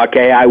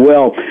 Okay, I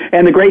will.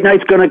 And the great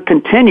night's going to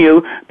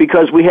continue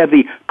because we have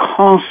the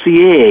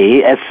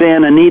concierge at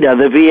Santa Anita,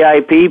 the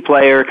VIP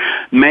player,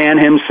 man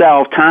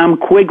himself, Tom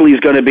Quigley, is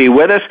going to be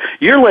with us.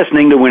 You're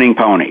listening to Winning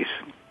Ponies.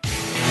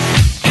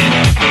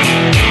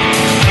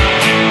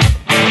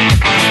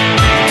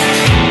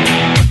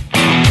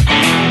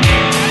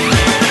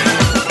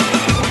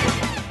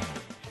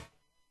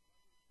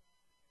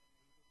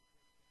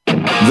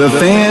 The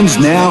fans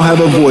now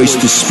have a voice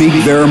to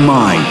speak their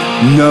mind.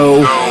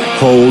 No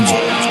holds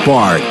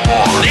barred.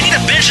 They need to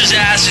bench his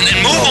ass and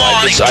move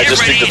on. I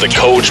just think that the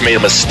coach made a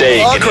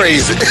mistake. All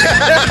crazy.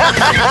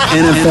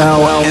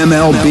 NFL,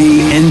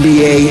 MLB,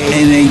 NBA,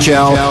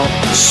 NHL.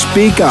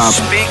 Speak up.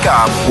 Speak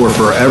up. Or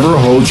forever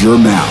hold your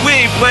mouth. We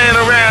ain't playing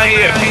around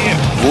here.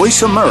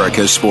 Voice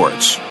America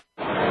Sports.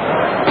 And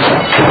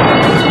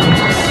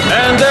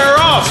they're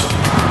off.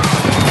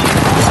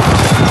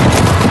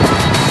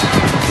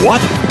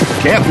 What?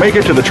 Can't make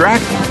it to the track?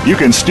 You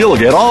can still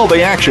get all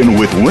the action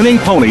with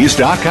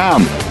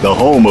winningponies.com, the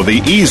home of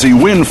the easy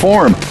win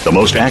form, the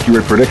most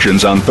accurate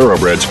predictions on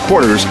thoroughbreds,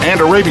 quarters,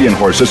 and Arabian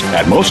horses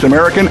at most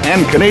American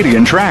and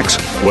Canadian tracks.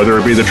 Whether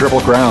it be the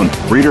Triple Crown,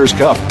 Breeders'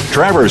 Cup,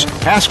 Travers,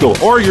 Haskell,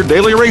 or your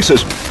daily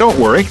races, don't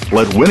worry,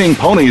 let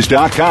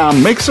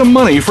winningponies.com make some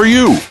money for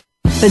you.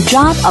 The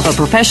job of a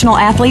professional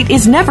athlete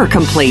is never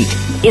complete.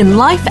 In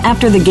Life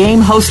After the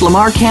Game, host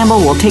Lamar Campbell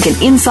will take an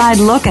inside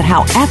look at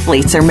how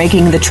athletes are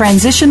making the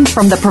transition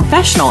from the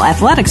professional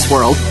athletics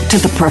world to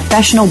the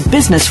professional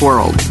business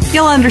world.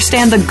 You'll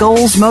understand the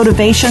goals,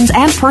 motivations,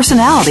 and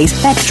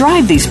personalities that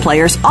drive these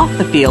players off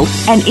the field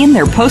and in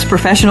their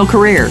post-professional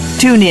career.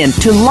 Tune in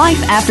to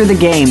Life After the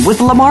Game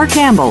with Lamar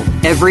Campbell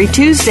every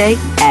Tuesday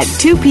at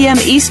 2 p.m.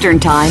 Eastern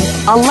Time,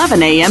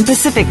 11 a.m.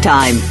 Pacific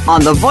Time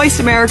on the Voice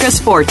America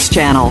Sports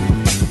Channel.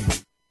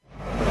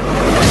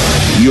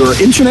 Your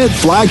internet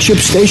flagship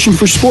station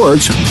for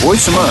sports,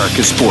 Voice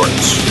America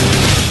Sports.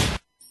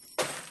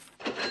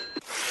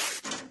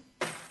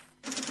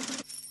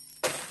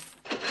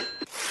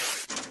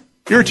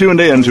 You're tuned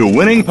in to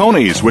Winning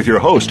Ponies with your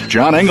host,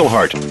 John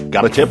Englehart.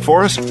 Got a tip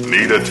for us?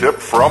 Need a tip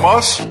from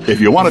us?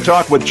 If you want to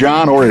talk with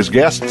John or his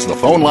guests, the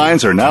phone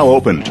lines are now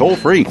open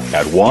toll-free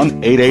at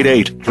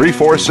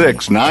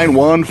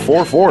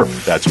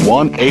 1-888-346-9144. That's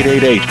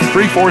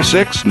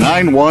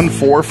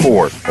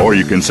 1-888-346-9144. Or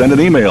you can send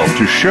an email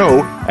to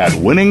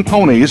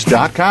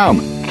show@winningponies.com.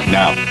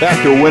 Now,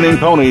 back to Winning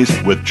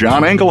Ponies with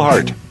John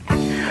Englehart.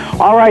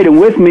 All right, and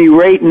with me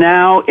right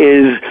now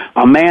is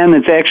a man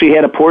that's actually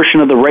had a portion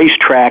of the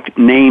racetrack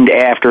named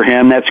after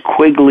him. That's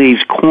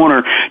Quigley's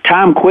Corner.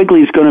 Tom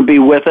Quigley's going to be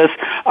with us.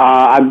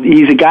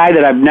 He's a guy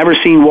that I've never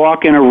seen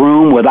walk in a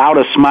room without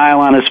a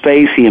smile on his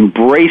face. He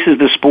embraces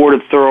the sport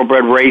of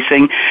thoroughbred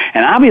racing,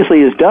 and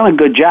obviously has done a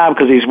good job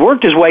because he's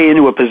worked his way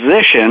into a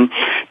position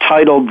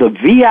titled the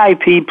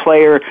VIP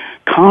Player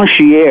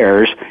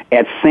Concierge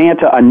at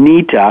Santa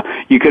Anita.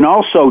 You can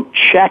also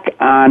check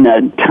on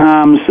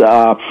Tom's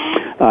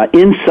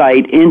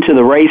insight into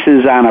the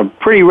races on a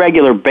pretty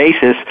regular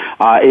basis.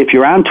 If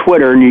you're on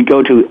Twitter and you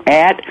go to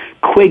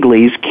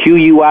 @Quigley's,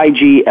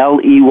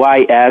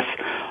 Q-U-I-G-L-E-Y-S,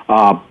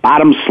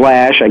 bottom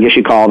slash, I guess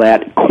you call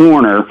that,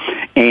 corner,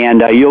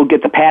 and you'll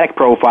get the paddock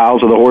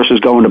profiles of the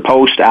horses going to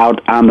post out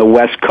on the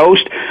West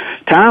Coast.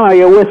 Tom, are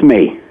you with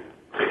me?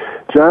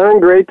 John,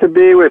 great to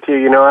be with you.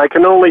 You know, I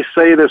can only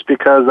say this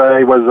because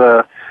I was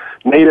a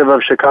native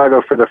of Chicago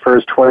for the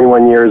first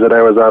 21 years that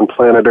I was on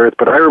planet Earth,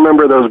 but I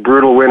remember those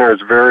brutal winters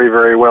very,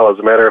 very well. As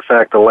a matter of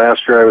fact, the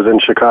last year I was in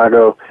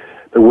Chicago,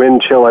 the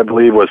wind chill, I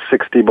believe, was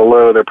 60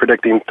 below. They're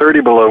predicting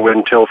 30 below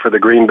wind chill for the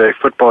Green Bay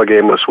football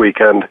game this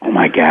weekend. Oh,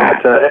 my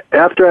God. But,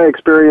 after I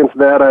experienced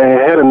that, I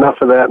had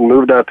enough of that and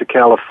moved out to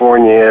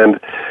California, and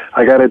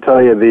I got to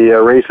tell you, the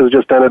races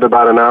just ended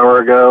about an hour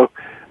ago.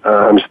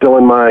 I'm still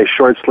in my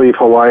short-sleeve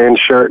Hawaiian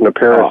shirt and a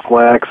pair of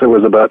slacks. It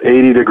was about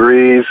 80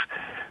 degrees,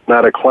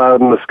 not a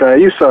cloud in the sky.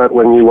 You saw it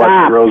when you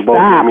watched the Rose Bowl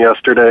game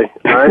yesterday.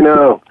 I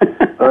know,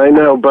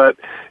 but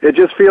it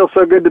just feels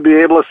so good to be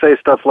able to say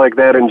stuff like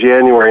that in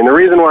January. And the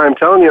reason why I'm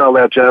telling you all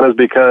that, John, is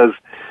because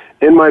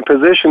in my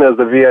position as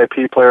the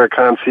VIP player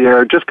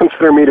concierge, just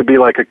consider me to be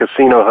like a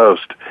casino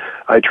host.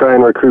 I try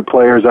and recruit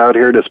players out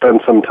here to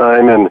spend some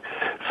time in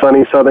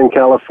sunny Southern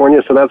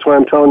California, so that's why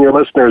I'm telling your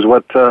listeners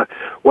what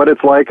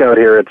it's like out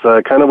here. It's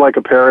kind of like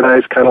a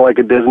paradise, kind of like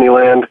a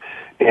Disneyland,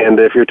 and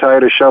if you're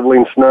tired of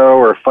shoveling snow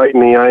or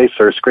fighting the ice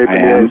or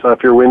scraping the ice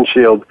off your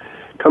windshield,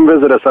 come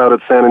visit us out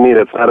at Santa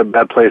Anita. It's not a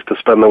bad place to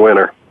spend the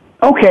winter.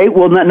 Okay,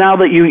 well, now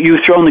that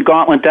you've thrown the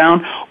gauntlet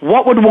down,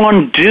 what would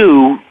one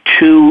do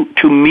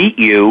to meet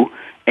you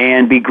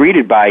and be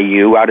greeted by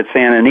you out at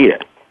Santa Anita?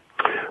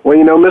 Well,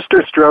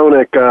 Mr.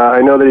 Stronach, I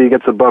know that he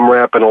gets a bum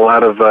rap in a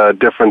lot of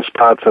different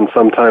spots, and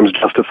sometimes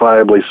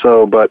justifiably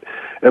so, but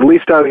at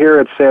least out here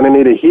at Santa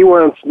Anita, he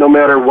wants, no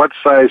matter what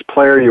size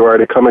player you are,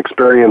 to come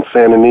experience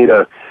Santa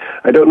Anita.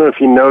 I don't know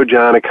if you know,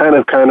 John, it kind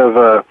of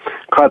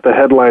caught the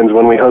headlines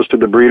when we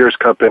hosted the Breeders'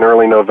 Cup in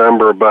early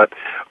November, but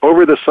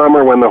over the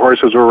summer when the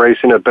horses were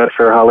racing at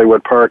Betfair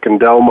Hollywood Park in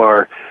Del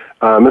Mar,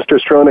 Mr.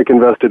 Stronach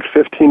invested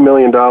 $15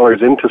 million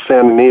into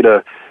Santa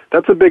Anita.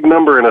 That's a big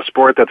number in a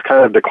sport that's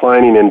kind of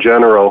declining in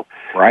general.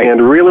 Right.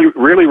 And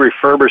really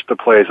refurbished the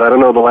place. I don't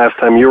know the last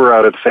time you were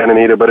out at Santa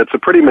Anita, but it's a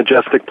pretty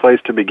majestic place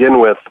to begin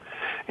with.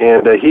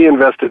 And he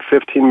invested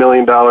 $15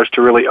 million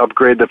to really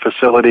upgrade the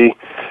facility,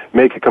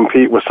 make it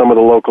compete with some of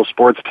the local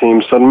sports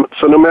teams. So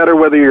no matter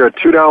whether you're a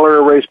 $2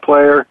 a race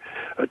player,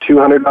 a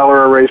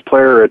 $200 a race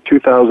player, or a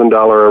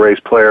 $2,000 a race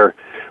player,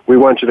 we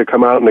want you to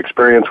come out and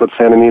experience what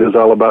Santa Anita is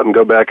all about and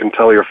go back and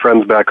tell your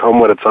friends back home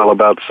what it's all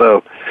about.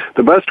 So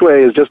the best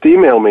way is just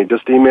email me.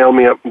 Just email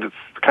me up. It's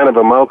kind of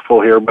a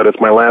mouthful here, but it's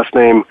my last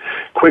name,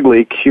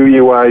 Quigley,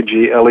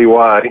 Quigley,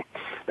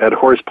 at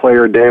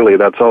Horseplayer Daily.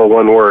 That's all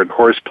one word,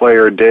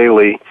 Horseplayer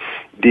Daily,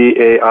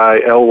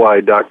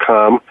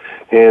 DAILY.com.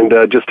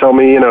 And just tell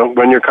me,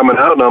 when you're coming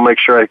out, and I'll make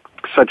sure I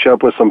set you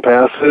up with some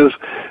passes,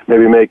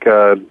 maybe make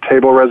a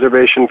table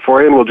reservation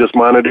for you, and we'll just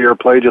monitor your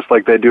play just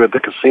like they do at the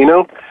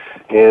casino.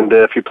 And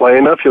if you play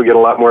enough, you'll get a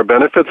lot more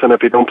benefits. And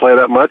if you don't play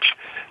that much,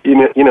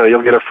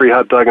 you'll get a free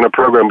hot dog and a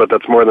program, but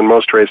that's more than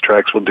most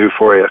racetracks will do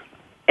for you.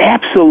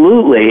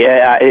 Absolutely.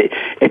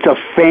 It's a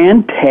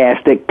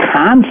fantastic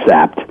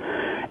concept.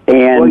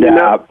 And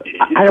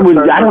I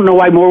don't know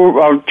why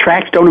more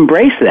tracks don't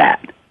embrace that.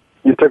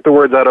 You took the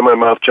words out of my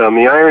mouth, John.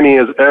 The irony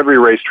is every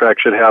racetrack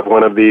should have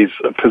one of these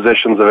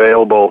positions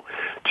available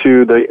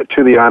to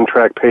the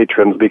on-track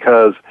patrons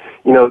because,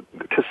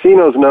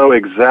 casinos know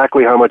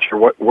exactly how much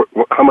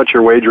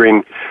you're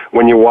wagering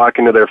when you walk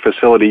into their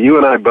facility. You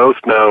and I both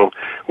know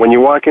when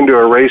you walk into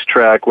a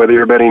racetrack, whether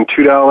you're betting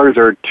 $2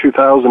 or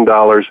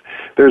 $2,000,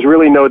 there's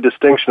really no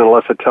distinction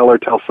unless a teller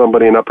tells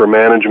somebody in upper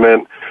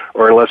management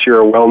or unless you're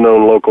a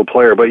well-known local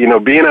player. But,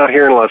 being out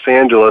here in Los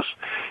Angeles,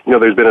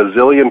 there's been a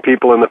zillion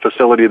people in the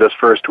facility this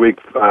first week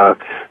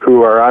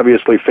who are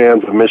obviously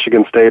fans of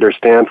Michigan State or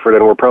Stanford,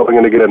 and we're probably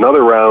going to get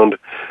another round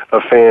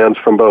of fans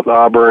from both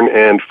Auburn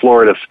and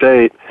Florida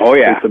State. Oh,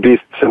 yeah.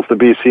 Since the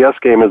BCS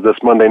game is this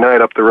Monday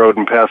night up the road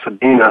in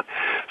Pasadena.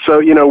 So,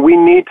 we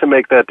need to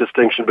make that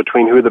distinction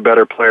between who the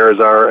better players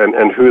are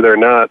and who they're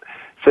not,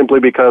 simply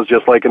because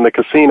just like in the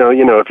casino,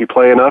 if you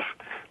play enough,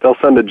 they'll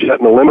send a jet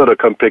and a limo to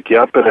come pick you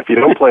up, and if you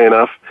don't play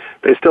enough,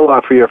 they still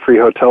offer you a free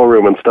hotel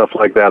room and stuff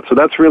like that. So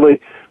that's really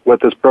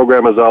what this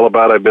program is all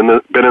about. I've been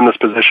in this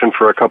position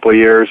for a couple of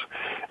years,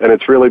 and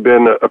it's really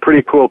been a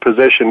pretty cool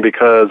position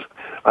because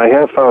I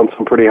have found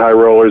some pretty high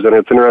rollers, and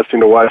it's interesting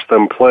to watch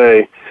them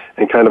play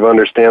and kind of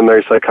understand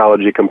their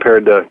psychology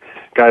compared to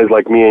guys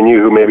like me and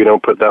you who maybe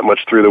don't put that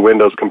much through the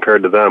windows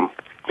compared to them.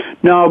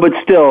 No, but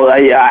still,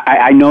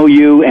 I know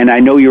you, and I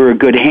know you're a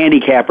good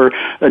handicapper.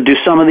 Do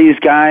some of these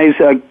guys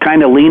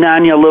kind of lean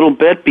on you a little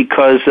bit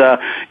because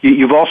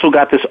you've also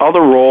got this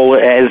other role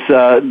as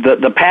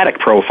the paddock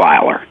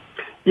profiler?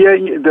 Yeah,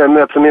 then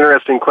that's an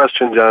interesting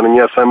question, John. And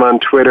yes, I'm on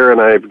Twitter, and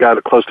I've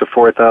got close to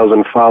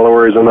 4,000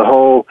 followers. And the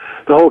whole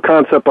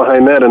concept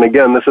behind that, and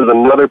again, this is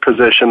another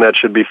position that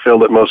should be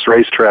filled at most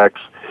racetracks,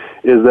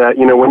 is that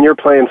when you're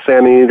playing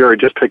Santa Anita or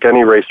just pick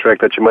any racetrack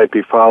that you might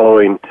be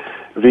following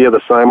via the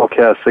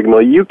simulcast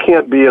signal, you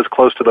can't be as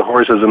close to the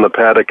horses in the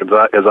paddock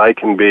as I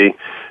can be.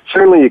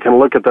 Certainly, you can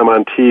look at them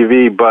on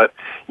TV, but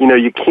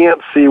you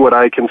can't see what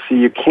I can see.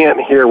 You can't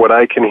hear what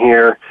I can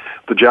hear.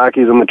 The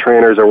jockeys and the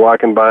trainers are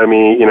walking by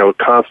me,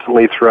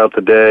 constantly throughout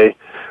the day,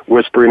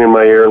 whispering in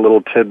my ear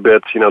little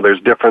tidbits.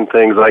 There's different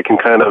things I can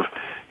kind of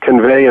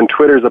convey, and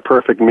Twitter's a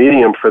perfect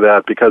medium for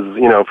that because,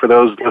 for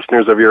those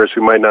listeners of yours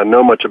who might not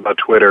know much about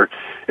Twitter,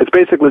 it's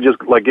basically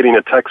just like getting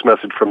a text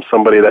message from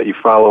somebody that you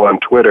follow on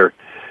Twitter.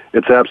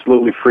 It's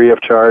absolutely free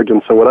of charge,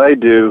 and so what I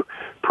do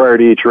prior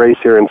to each race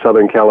here in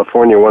Southern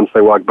California, once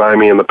they walk by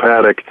me in the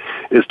paddock,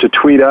 is to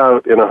tweet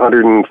out in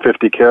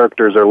 150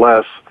 characters or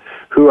less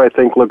who I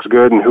think looks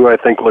good and who I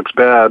think looks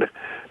bad.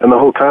 And the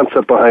whole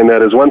concept behind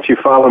that is once you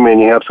follow me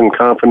and you have some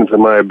confidence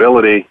in my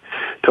ability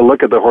to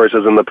look at the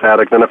horses in the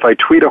paddock. Then if I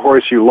tweet a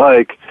horse you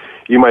like,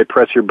 you might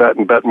press your bet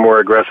and bet more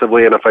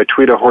aggressively. And if I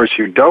tweet a horse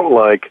you don't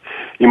like,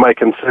 you might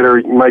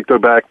go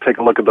back, take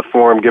a look at the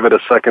form, give it a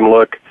second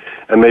look,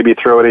 and maybe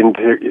throw it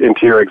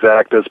into your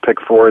exactas,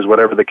 pick fours,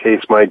 whatever the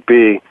case might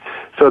be.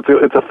 So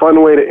it's a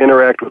fun way to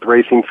interact with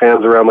racing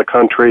fans around the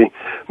country.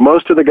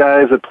 Most of the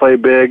guys that play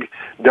big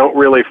don't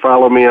really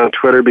follow me on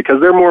Twitter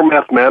because they're more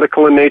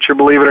mathematical in nature,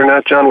 believe it or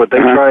not, John. What they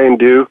try and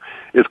do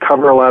is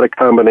cover a lot of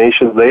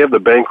combinations. They have the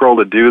bankroll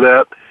to do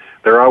that.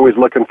 They're always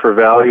looking for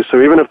value.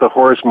 So even if the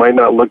horse might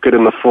not look good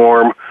in the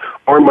form,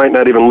 or might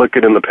not even look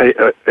good in the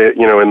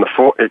in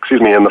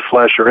the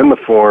flesh or in the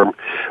form,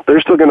 they're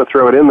still going to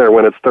throw it in there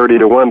when it's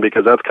 30-1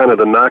 because that's kind of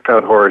the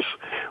knockout horse,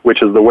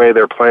 which is the way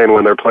they're playing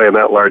when they're playing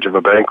that large of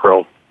a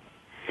bankroll.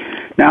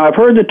 Now, I've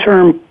heard the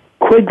term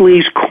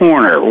Quigley's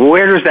Corner.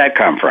 Where does that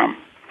come from?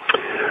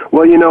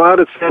 Well, out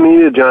at Santa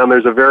Anita, John,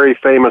 there's a very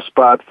famous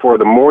spot for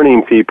the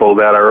morning people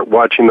that are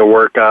watching the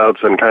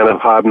workouts and kind of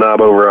hobnob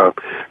over a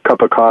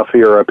cup of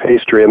coffee or a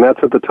pastry, and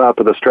that's at the top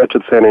of the stretch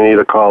at Santa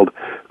Anita called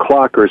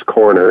Clocker's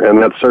Corner,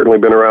 and that's certainly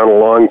been around a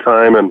long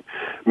time, and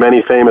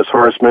many famous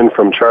horsemen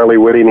from Charlie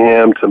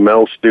Whittingham to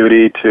Mel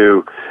Studi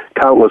to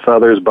countless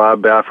others,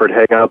 Bob Baffert,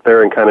 hang out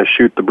there and kind of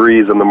shoot the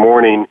breeze in the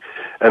morning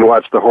and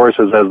watch the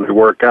horses as they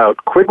work out.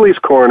 Quigley's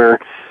Corner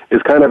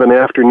is kind of an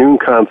afternoon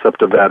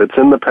concept of that. It's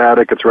in the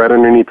paddock. It's right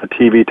underneath the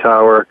TV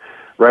tower,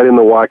 right in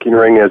the walking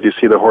ring as you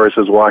see the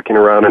horses walking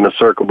around in a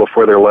circle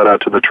before they're led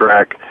out to the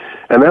track.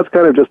 And that's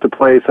kind of just a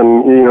place,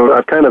 and,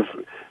 I've kind of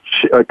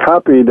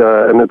copied,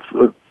 and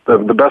it's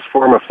the best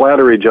form of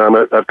flattery, John.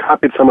 I've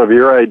copied some of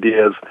your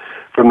ideas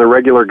from the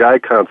regular guy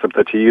concept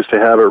that you used to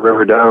have at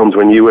River Downs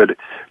when you would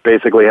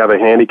basically have a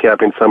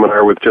handicapping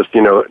seminar with just,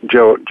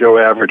 Joe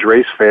average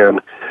race fan.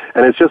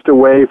 And it's just a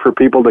way for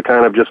people to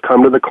kind of just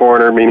come to the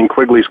corner, meaning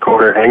Quigley's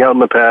Corner, hang out in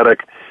the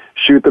paddock,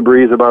 shoot the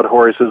breeze about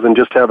horses, and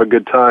just have a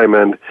good time.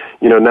 And,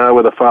 now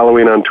with a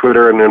following on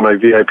Twitter and in my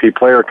VIP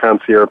player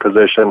concierge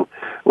position,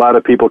 a lot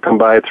of people come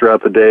by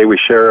throughout the day. We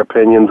share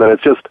opinions, and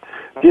it's just,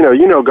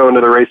 going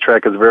to the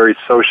racetrack is a very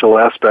social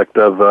aspect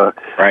of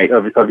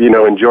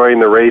enjoying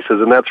the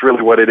races, and that's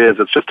really what it is.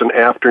 It's just an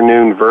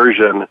afternoon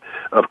version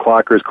of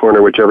Clocker's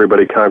Corner, which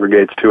everybody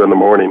congregates to in the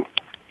morning.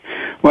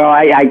 Well,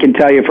 I can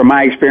tell you from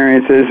my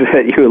experiences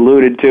that you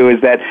alluded to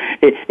is that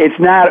it's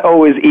not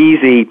always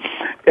easy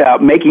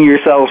making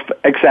yourself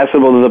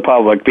accessible to the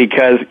public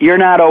because you're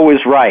not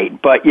always right.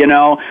 But,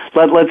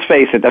 let's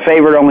face it, the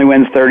favorite only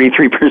wins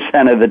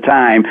 33% of the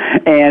time,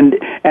 and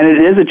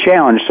it is a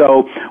challenge.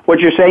 So what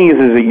you're saying is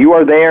that you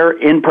are there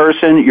in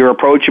person, you're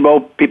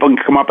approachable, people can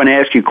come up and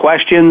ask you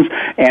questions,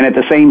 and at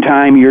the same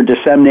time you're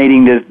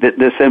disseminating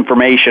this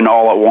information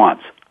all at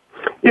once.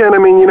 Yeah,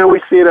 and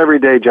we see it every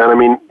day,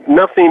 John.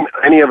 Nothing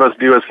any of us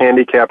do as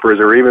handicappers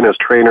or even as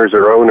trainers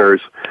or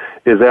owners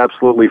is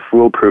absolutely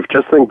foolproof.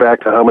 Just think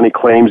back to how many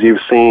claims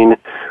you've seen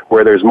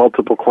where there's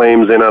multiple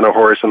claims in on a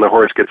horse and the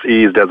horse gets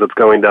eased as it's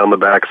going down the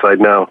backside.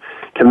 Now,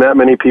 can that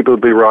many people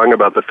be wrong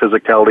about the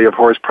physicality of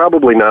horse?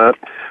 Probably not.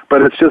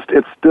 But it's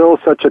still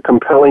such a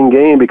compelling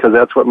game because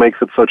that's what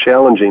makes it so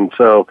challenging.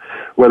 So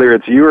whether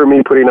it's you or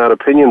me putting out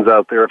opinions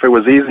out there, if it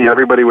was easy,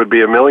 everybody would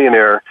be a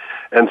millionaire.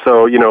 And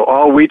so,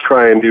 all we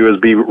try and do is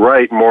be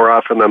right more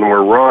often than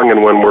we're wrong.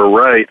 And when we're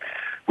right,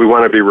 we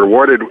want to be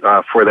rewarded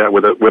for that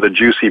with a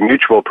juicy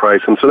mutual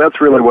price. And so that's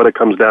really what it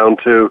comes down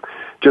to,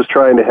 just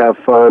trying to have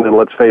fun. And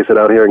let's face it,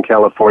 out here in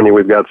California,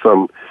 we've got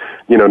some,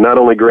 not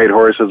only great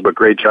horses, but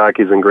great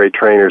jockeys and great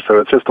trainers. So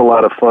it's just a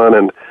lot of fun.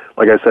 And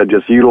like I said,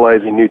 just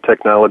utilizing new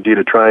technology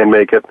to try and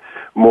make it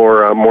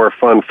more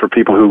fun for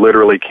people who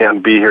literally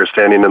can't be here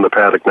standing in the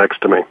paddock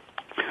next to me.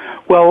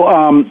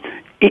 Well,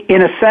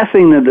 in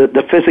assessing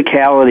the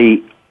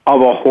physicality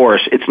of a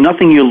horse, it's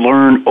nothing you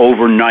learn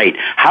overnight.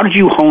 How did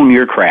you hone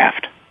your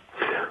craft?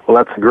 Well,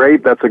 that's a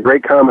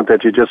great comment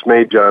that you just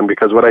made, John,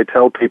 because what I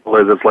tell people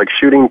is it's like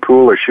shooting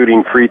pool or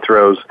shooting free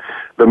throws.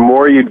 The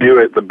more you do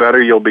it, the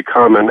better you'll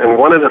become. And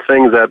one of the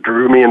things that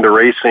drew me into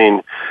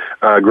racing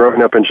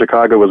growing up in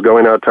Chicago was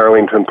going out to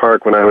Arlington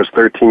Park when I was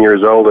 13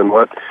 years old. And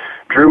what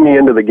drew me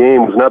into the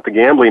game was not the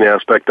gambling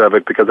aspect of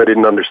it because I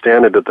didn't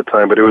understand it at the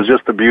time, but it was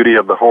just the beauty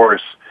of the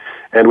horse.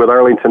 And with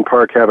Arlington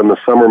Park having the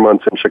summer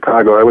months in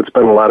Chicago, I would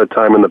spend a lot of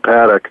time in the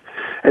paddock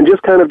and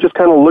just kind of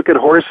look at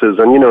horses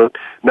and,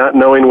 not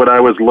knowing what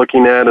I was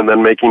looking at and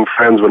then making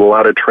friends with a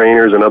lot of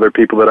trainers and other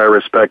people that I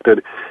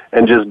respected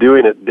and just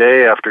doing it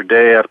day after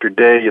day after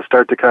day. You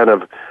start to kind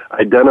of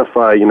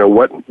identify,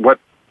 what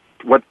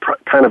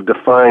kind of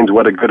defines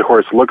what a good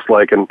horse looks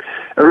like. And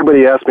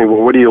everybody asks me,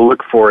 well, what do you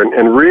look for?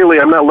 And really,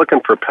 I'm not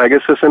looking for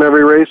Pegasus in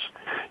every race,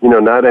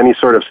 not any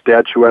sort of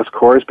statuesque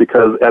horse,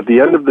 because at the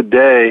end of the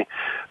day,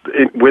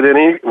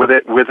 within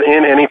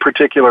any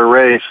particular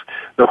race,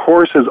 the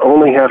horses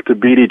only have to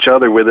beat each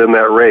other within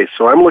that race.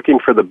 So I'm looking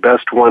for the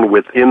best one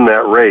within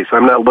that race.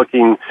 I'm not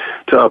looking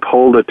to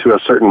uphold it to a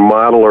certain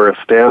model or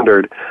a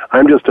standard.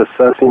 I'm just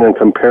assessing and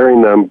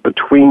comparing them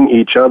between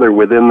each other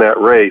within that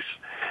race.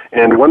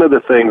 And one of the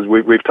things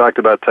we've talked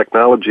about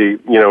technology,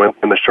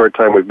 in the short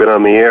time we've been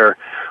on the air.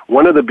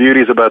 One of the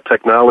beauties about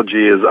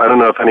technology is, I don't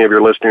know if any of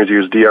your listeners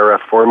use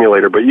DRF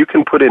Formulator, but you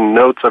can put in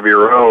notes of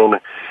your own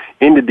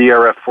into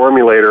DRF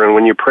Formulator, and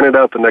when you print it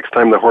out the next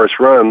time the horse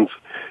runs,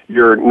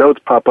 your notes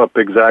pop up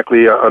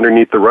exactly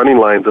underneath the running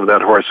lines of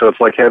that horse. So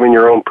it's like having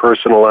your own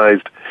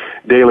personalized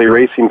daily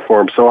racing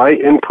form. So I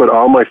input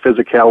all my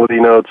physicality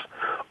notes,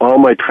 all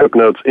my trip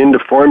notes into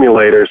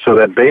Formulator so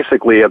that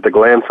basically at the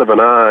glance of an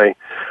eye,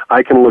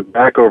 I can look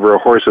back over a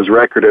horse's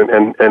record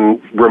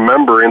and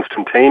remember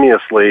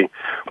instantaneously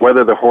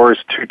whether the horse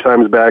 2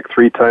 times back,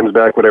 3 times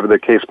back, whatever the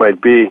case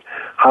might be,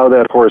 how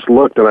that horse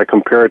looked, and I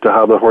compare it to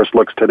how the horse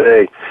looks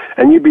today.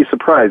 And you'd be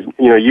surprised.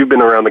 You've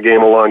been around the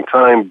game a long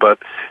time, but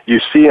you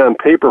see on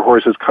paper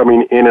horses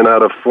coming in and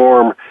out of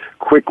form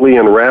quickly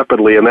and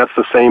rapidly, and that's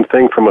the same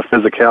thing from a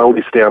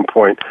physicality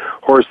standpoint.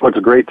 Horse looks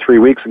great 3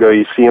 weeks ago,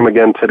 you see him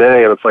again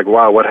today, and it's like,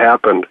 wow, what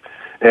happened?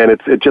 And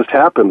it just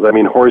happens. I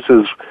mean,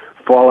 horses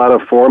fall out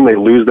of form, they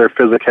lose their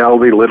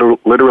physicality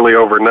literally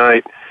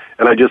overnight,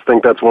 and I just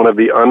think that's one of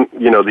the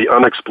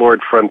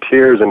unexplored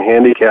frontiers in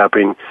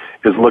handicapping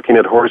is looking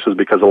at horses,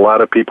 because a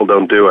lot of people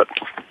don't do it.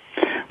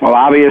 Well,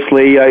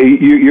 obviously,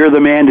 you're the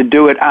man to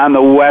do it on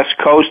the West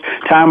Coast.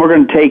 Tom, we're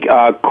going to take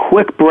a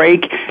quick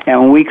break,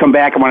 and when we come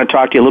back, I want to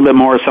talk to you a little bit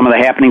more of some of the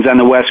happenings on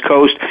the West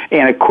Coast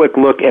and a quick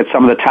look at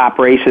some of the top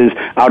races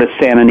out at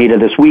Santa Anita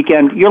this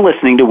weekend. You're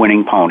listening to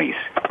Winning Ponies.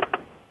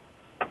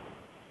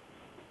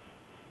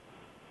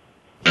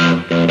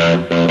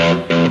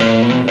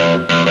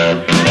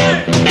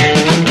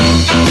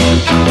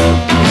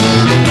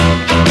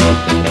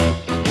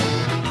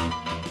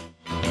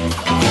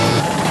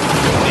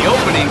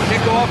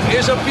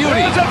 Is a beauty.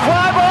 It's a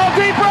fly ball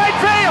deep right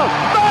field.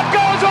 Back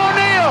goes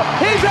O'Neill.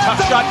 He's at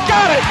the shot.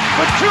 Got it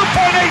with 2.8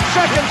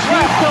 seconds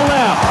left to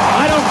left.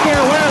 I don't care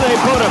where they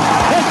put him.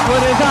 This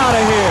one is out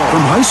of here.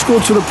 From high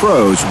school to the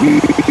pros, we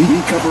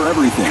cover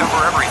everything.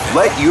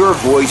 Let your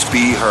voice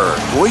be heard.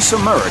 Voice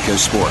America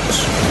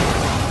Sports.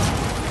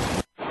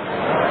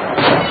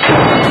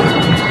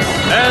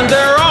 And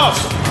they're off.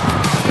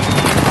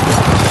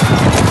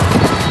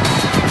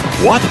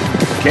 What?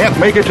 Can't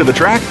make it to the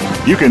track?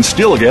 You can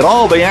still get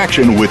all the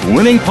action with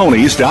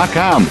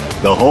winningponies.com,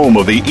 the home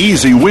of the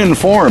easy win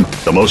form,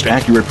 the most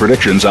accurate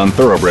predictions on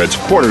thoroughbreds,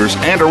 quarters,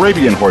 and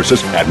Arabian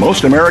horses at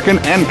most American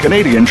and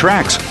Canadian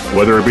tracks.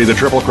 Whether it be the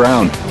Triple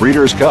Crown,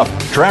 Breeders' Cup,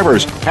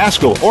 Travers,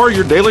 Haskell, or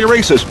your daily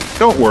races,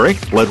 don't worry,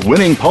 let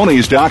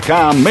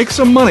winningponies.com make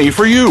some money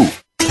for you.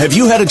 Have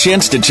you had a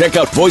chance to check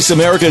out Voice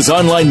America's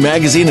online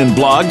magazine and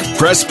blog,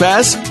 Press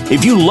Pass?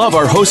 If you love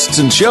our hosts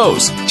and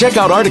shows, check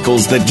out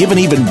articles that give an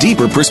even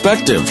deeper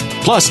perspective.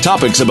 Plus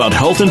topics about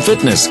health and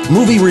fitness,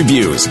 movie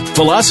reviews,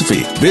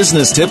 philosophy,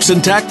 business tips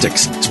and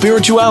tactics,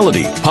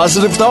 spirituality,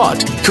 positive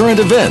thought, current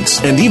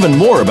events, and even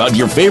more about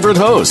your favorite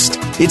host.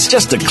 It's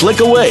just a click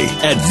away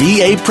at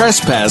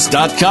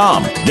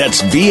vapresspass.com.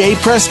 That's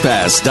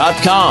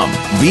vapresspass.com.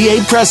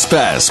 VA Press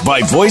Pass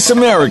by Voice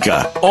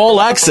America. All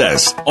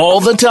access, all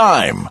the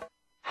time.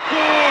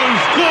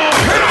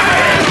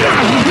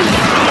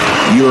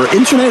 Your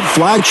internet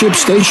flagship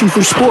station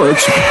for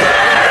sports.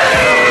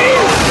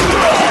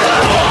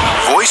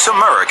 Voice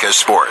America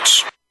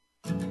Sports.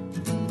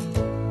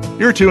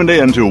 You're tuned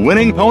in to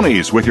Winning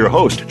Ponies with your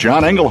host,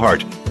 John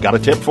Englehart. Got a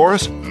tip for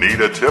us? Need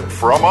a tip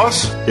from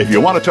us? If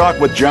you want to talk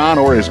with John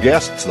or his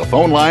guests, the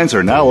phone lines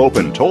are now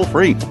open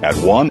toll-free at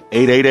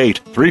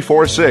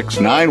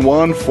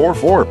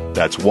 1-888-346-9144.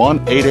 That's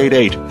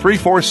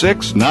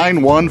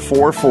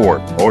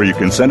 1-888-346-9144. Or you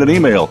can send an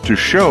email to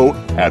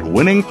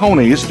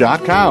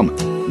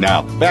show@winningponies.com.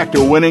 Now, back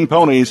to Winning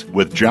Ponies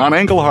with John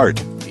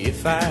Englehart.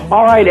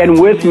 All right,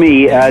 and with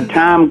me,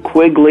 Tom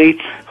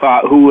Quigley,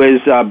 who is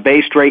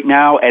based right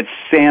now at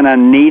Santa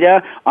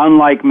Anita.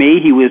 Unlike me,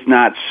 he was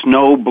not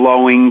snow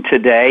blowing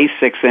today,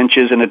 6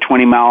 inches and a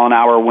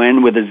 20-mile-an-hour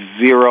wind with a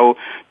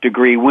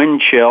 0-degree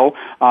wind chill.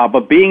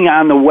 But being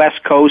on the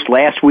West Coast,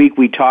 last week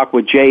we talked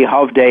with Jay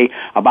Hovday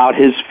about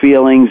his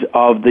feelings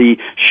of the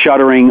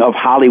shuttering of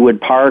Hollywood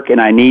Park,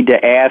 and I need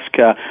to ask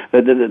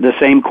the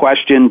same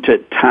question to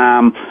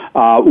Tom.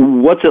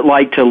 What's it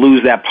like to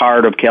lose that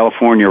part of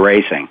California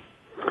racing?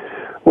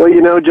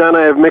 Well, John,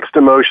 I have mixed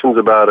emotions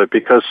about it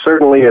because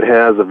certainly it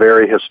has a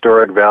very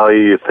historic value.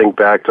 You think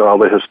back to all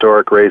the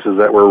historic races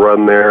that were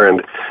run there,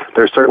 and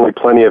there's certainly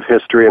plenty of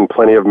history and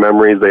plenty of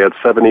memories. They had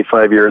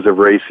 75 years of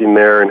racing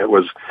there, and it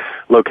was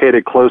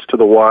located close to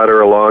the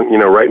water along,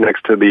 right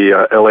next to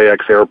the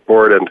LAX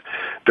airport, and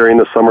during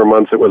the summer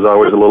months it was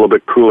always a little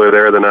bit cooler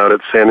there than out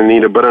at Santa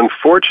Anita. But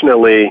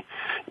unfortunately,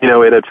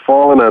 it had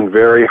fallen on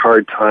very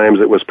hard times.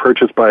 It was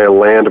purchased by a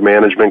land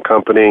management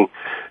company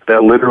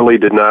that literally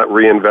did not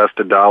reinvest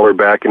a dollar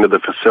back into the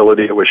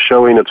facility. It was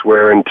showing its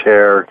wear and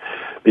tear.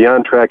 The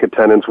on-track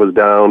attendance was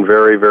down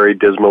very, very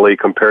dismally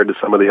compared to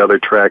some of the other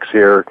tracks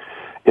here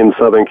in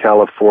Southern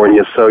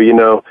California. So,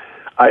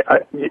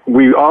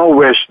 we all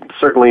wish,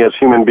 certainly as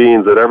human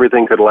beings, that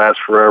everything could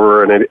last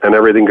forever and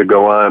everything could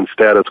go on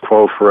status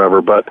quo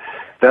forever. But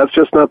that's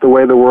just not the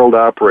way the world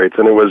operates.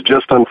 And it was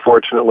just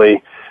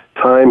unfortunately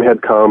time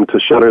had come to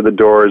shutter the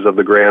doors of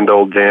the Grand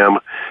Old Dam,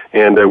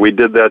 and we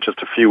did that just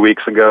a few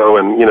weeks ago,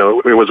 and,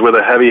 it was with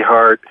a heavy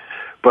heart.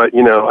 But,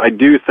 I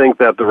do think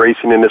that the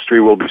racing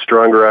industry will be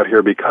stronger out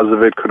here because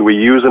of it. Could we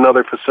use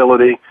another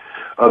facility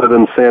other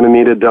than Santa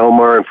Anita, Del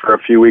Mar, and for a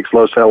few weeks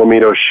Los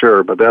Alamitos?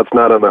 Sure, but that's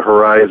not on the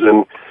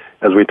horizon.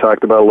 As we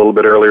talked about a little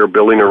bit earlier,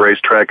 building a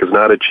racetrack is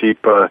not a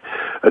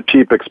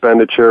cheap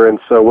expenditure, and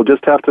so we'll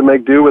just have to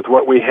make do with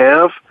what we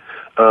have.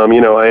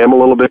 I am a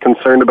little bit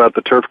concerned about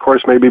the turf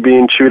course maybe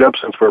being chewed up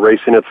since we're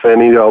racing at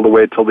Santa Anita all the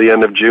way till the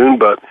end of June,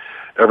 but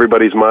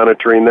everybody's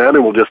monitoring that,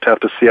 and we'll just have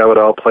to see how it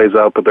all plays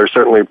out. But there's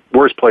certainly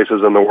worse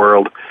places in the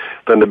world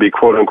than to be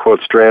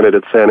quote-unquote stranded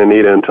at Santa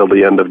Anita until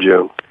the end of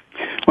June.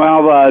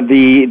 Well,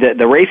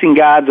 the racing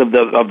gods of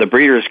the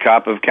Breeders'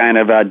 Cup have kind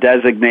of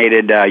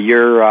designated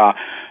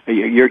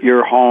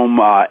your home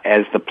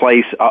as the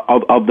place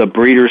of the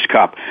Breeders'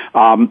 Cup.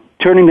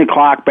 Turning the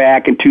clock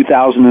back in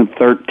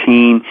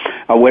 2013,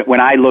 when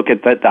I look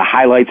at the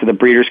highlights of the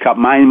Breeders' Cup,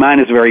 mine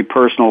is a very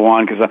personal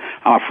one because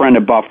I'm a friend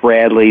of Buff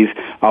Bradley's.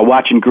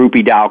 Watching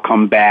Groupie Doll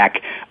come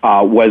back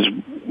was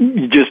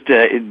just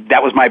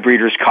that was my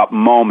Breeders' Cup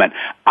moment.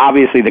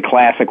 Obviously, the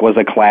Classic was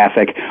a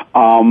classic.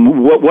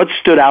 What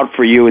stood out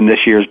for you in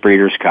this year's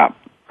Breeders' Cup?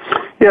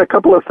 Yeah, a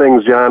couple of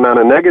things, John. On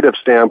a negative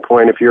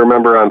standpoint, if you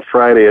remember on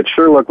Friday, it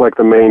sure looked like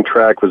the main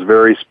track was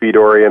very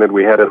speed-oriented.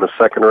 We had in the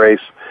second race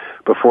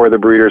before the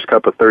Breeders'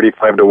 Cup a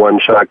 35-1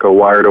 shot go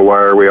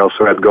wire-to-wire. We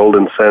also had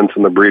Golden Sense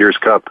in the Breeders'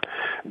 Cup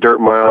dirt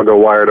mile go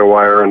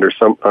wire-to-wire under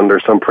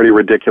some pretty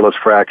ridiculous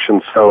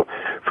fractions. So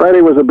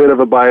Friday was a bit of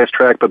a biased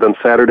track, but then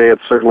Saturday it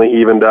certainly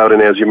evened out,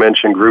 and as you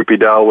mentioned, Groupie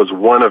Doll was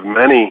one of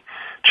many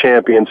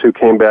champions who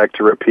came back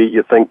to repeat.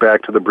 You think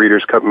back to the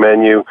Breeders' Cup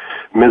menu.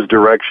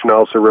 Misdirection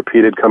also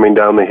repeated coming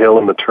down the hill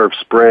in the turf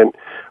sprint.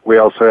 We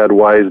also had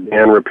Wise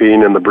Dan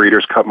repeating in the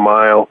Breeders' Cup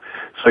mile.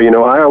 So,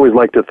 I always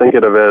like to think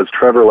of it as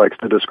Trevor likes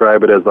to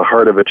describe it as the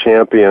heart of a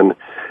champion.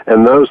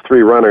 And those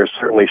three runners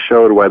certainly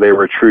showed why they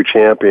were true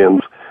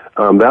champions.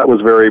 That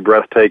was very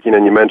breathtaking.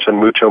 And you mentioned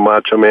Mucho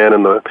Macho Man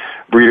in the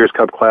Breeders'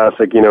 Cup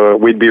Classic.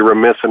 We'd be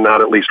remiss in not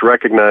at least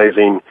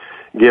recognizing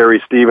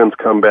Gary Stevens'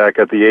 comeback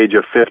at the age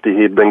of 50.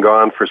 He'd been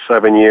gone for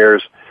 7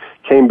 years,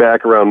 came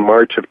back around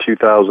March of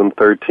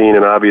 2013,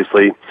 and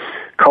obviously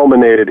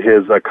culminated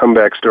his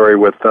comeback story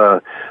with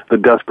the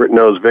Desperate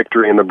Nose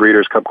victory in the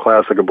Breeders' Cup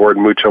Classic aboard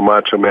Mucho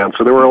Macho Man.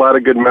 So there were a lot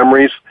of good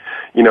memories,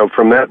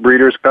 from that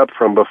Breeders' Cup,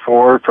 from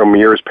before, from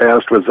years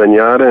past with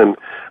Zenyatta, and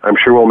I'm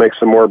sure we'll make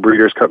some more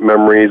Breeders' Cup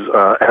memories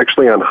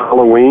actually on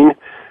Halloween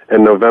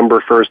and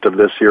November 1st of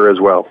this year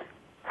as well.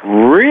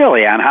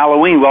 Really, on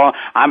Halloween? Well,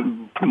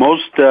 I'm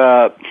most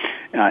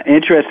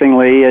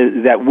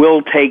interestingly that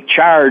Will Take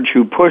Charge,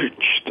 who pushed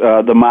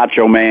the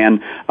Macho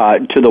Man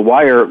to the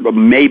wire,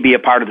 may be a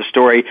part of the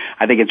story.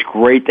 I think it's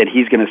great that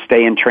he's going to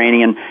stay in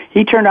training, and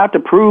he turned out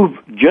to prove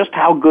just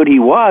how good he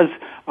was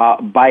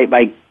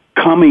by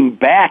coming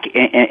back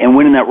and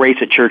winning that race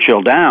at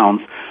Churchill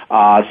Downs.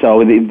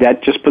 So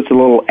that just puts a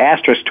little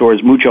asterisk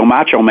towards Mucho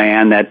Macho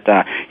Man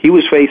that he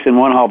was facing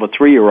one hell of a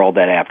 3-year-old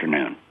that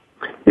afternoon.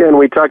 Yeah, and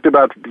we talked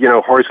about,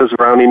 horses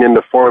rounding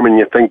into form, and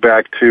you think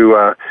back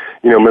to,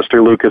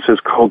 Mr. Lucas's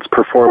Colts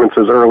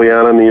performances early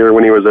on in the year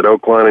when he was at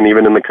Oaklawn and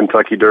even in the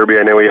Kentucky Derby.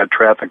 I know he had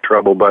traffic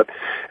trouble, but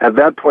at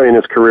that point in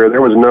his career,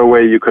 there was no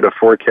way you could have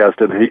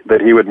forecasted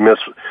that he would miss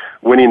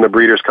winning the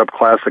Breeders' Cup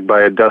Classic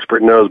by a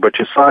desperate nose. But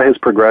you saw his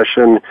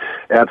progression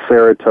at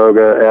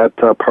Saratoga,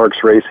 at Parks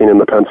Racing in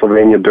the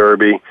Pennsylvania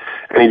Derby,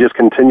 and he just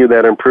continued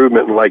that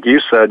improvement. And like you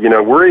said,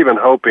 we're even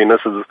hoping,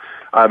 this is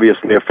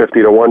obviously a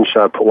 50-1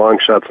 shot, but long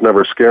shots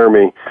never scare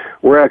me.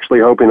 We're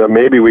actually hoping that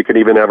maybe we could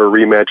even have a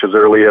rematch as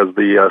early as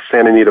the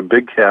Santa Anita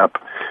Big Cap,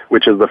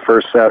 which is the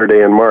first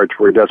Saturday in March.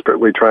 We're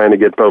desperately trying to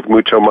get both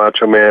Mucho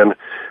Macho Man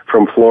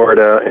from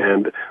Florida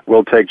and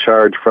Will Take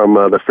Charge from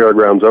the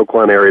Fairgrounds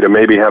Oaklawn area to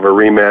maybe have a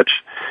rematch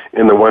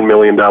in the $1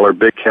 million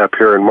Big Cap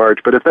here in March.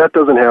 But if that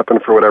doesn't happen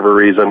for whatever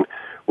reason,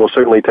 we'll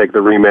certainly take the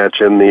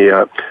rematch in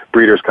the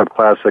Breeders' Cup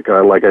Classic,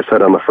 like I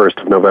said, on the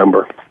 1st of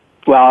November.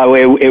 Well,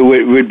 it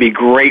would be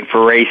great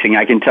for racing,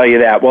 I can tell you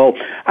that. Well,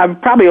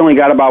 I've probably only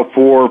got about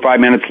 4 or 5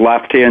 minutes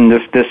left in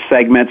this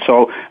segment,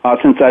 so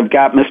since I've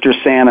got Mr.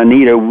 Santa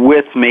Anita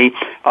with me,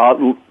 I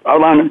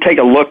want to take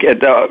a look at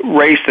the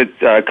race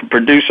that could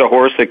produce a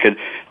horse that could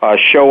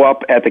show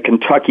up at the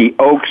Kentucky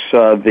Oaks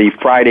the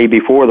Friday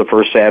before the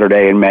first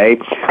Saturday in May.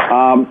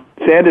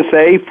 Sad to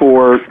say,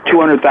 for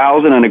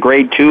 $200,000 in a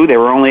Grade 2, they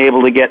were only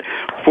able to get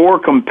 4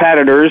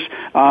 competitors,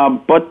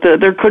 but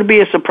there could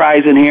be a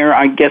surprise in here.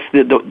 I guess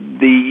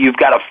you've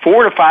got a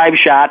 4 to 5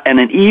 shot and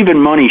an even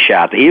money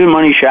shot. The even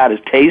money shot is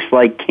Tastes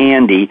Like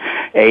Candy,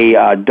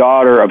 a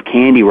daughter of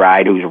Candy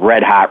Ride, who's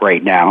red hot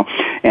right now.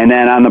 And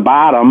then on the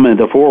bottom,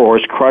 the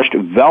 4-horse Crushed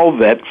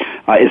Velvet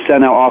is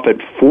sent off at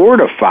 4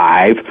 to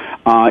 5,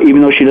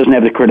 even though she doesn't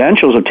have the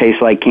credentials of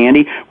Tastes Like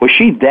Candy. Was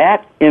she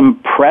that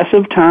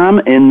impressive, Tom,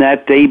 in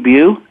that debut?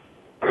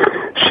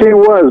 She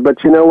was,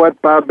 but you know what?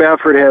 Bob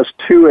Baffert has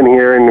two in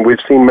here, and we've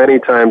seen many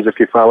times if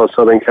you follow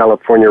Southern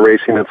California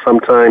racing that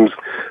sometimes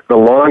the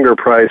longer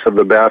price of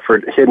the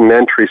Baffert hidden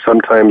entry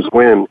sometimes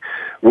wins.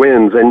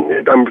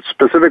 And I'm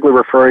specifically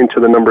referring to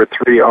the number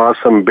 3,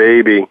 Awesome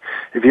Baby.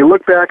 If you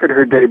look back at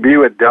her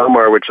debut at Del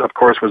Mar, which of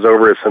course was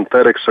over a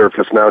synthetic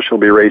surface, now she'll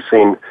be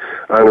racing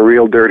on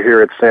real dirt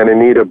here at Santa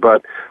Anita,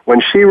 but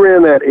when she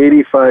ran that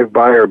 85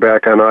 Beyer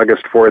back on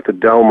August 4th at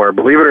Del Mar,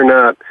 believe it or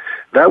not,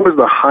 that was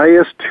the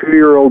highest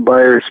 2-year-old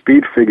Beyer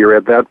speed figure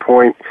at that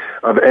point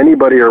of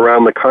anybody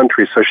around the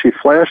country. So she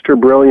flashed her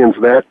brilliance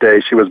that day.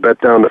 She was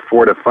bet down to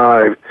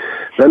 4-5.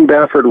 Then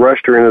Baffert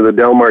rushed her into the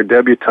Del Mar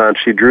debutante.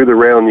 She drew the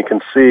rail, and you can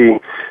see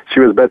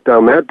she was bet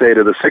down that day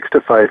to the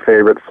 6-5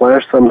 favorite,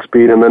 flashed some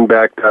speed, and then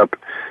backed up.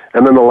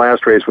 And then the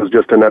last race was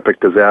just an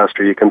epic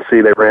disaster. You can see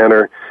they ran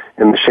her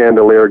in the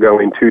chandelier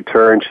going 2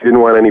 turns. She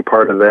didn't want any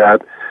part of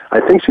that. I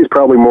think she's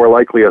probably more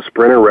likely a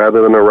sprinter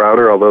rather than a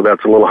router, although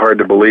that's a little hard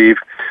to believe,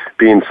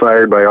 being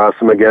sired by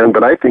Awesome again.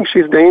 But I think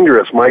she's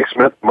dangerous. Mike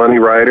Smith, money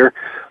rider,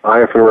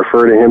 I often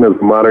refer to him as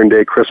the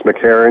modern-day Chris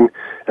McCarron.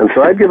 And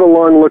so I'd give a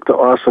long look to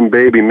Awesome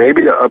Baby,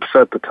 maybe to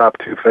upset the top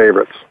 2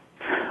 favorites.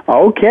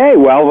 Okay,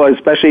 well,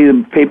 especially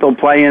the people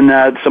playing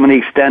some of the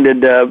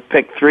extended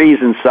pick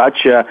 3s and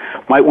such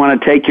might want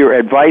to take your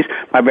advice.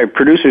 My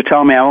producer's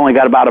telling me I only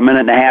got about a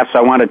minute and a half, so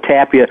I want to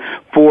tap you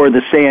for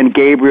the San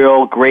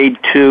Gabriel Grade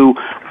 2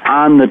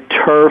 on the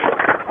turf.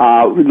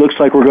 It looks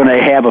like we're going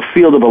to have a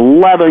field of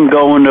 11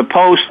 going to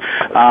post.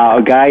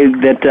 A guy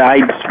that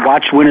I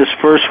watched win his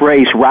first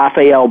race,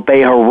 Rafael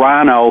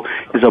Bejarano,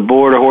 is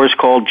aboard a horse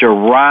called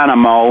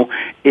Geronimo.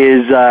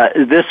 Is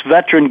this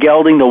veteran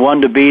gelding the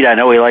one to beat? I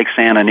know he likes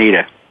Santa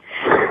Anita.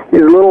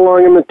 He's a little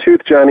long in the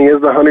tooth, John. He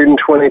is the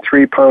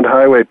 123-pound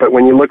high weight, but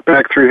when you look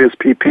back through his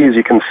PPs,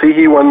 you can see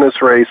he won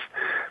this race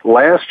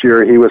last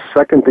year. He was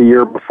second the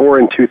year before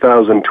in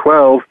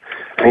 2012,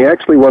 and he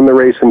actually won the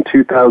race in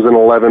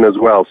 2011 as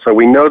well. So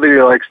we know that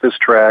he likes this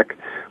track.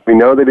 We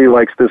know that he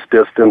likes this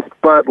distance,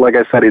 but like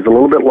I said, he's a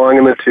little bit long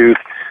in the tooth.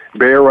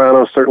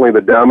 Bejarano, certainly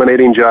the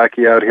dominating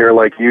jockey out here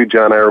like you,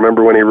 John. I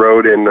remember when he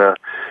rode in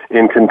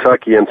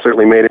Kentucky and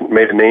certainly made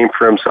a name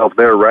for himself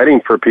there, riding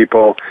for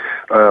people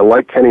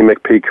like Kenny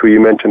McPeak, who you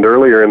mentioned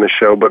earlier in the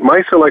show. But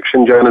my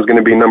selection, John, is going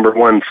to be number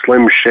 1,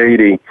 Slim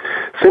Shady,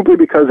 simply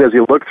because as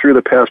you look through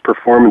the past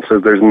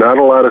performances, there's not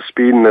a lot of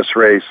speed in this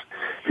race.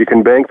 You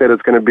can bank that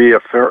it's going to be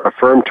a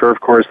firm turf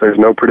course. There's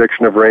no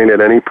prediction of rain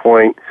at any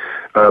point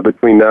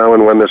between now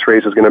and when this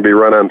race is going to be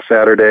run on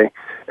Saturday.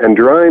 And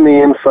drawing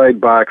the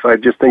inside box, I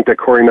just think that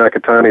Corey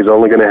Nakatani is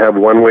only going to have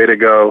one way to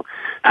go.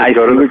 I see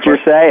what you're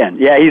saying.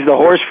 Yeah, he's the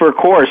horse for a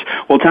course.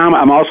 Well, Tom,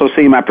 I'm also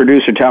seeing my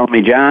producer telling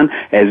me, John,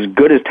 as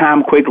good as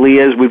Tom Quigley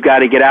is, we've got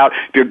to get out.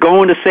 If you're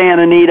going to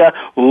Santa Anita,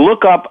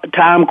 look up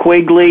Tom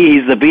Quigley.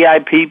 He's the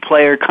VIP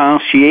player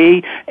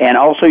concierge. And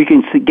also you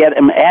can get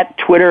him at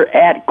Twitter,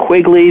 at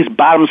Quigley's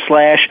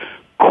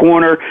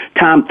 /corner.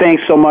 Tom,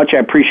 thanks so much. I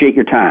appreciate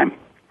your time.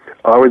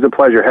 Always a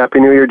pleasure. Happy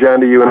New Year, John,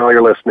 to you and all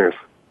your listeners.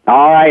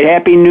 All right,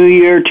 Happy New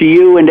Year to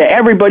you and to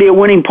everybody at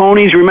Winning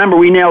Ponies. Remember,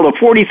 we nailed a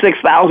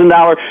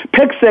 $46,000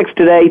 Pick 6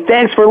 today.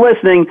 Thanks for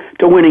listening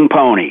to Winning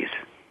Ponies.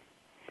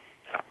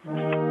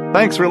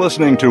 Thanks for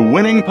listening to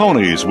Winning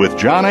Ponies with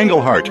John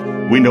Englehart.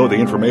 We know the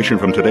information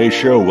from today's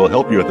show will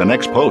help you at the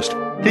next post.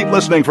 Keep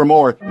listening for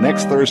more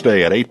next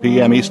Thursday at 8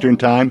 p.m. Eastern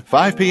Time,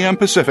 5 p.m.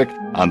 Pacific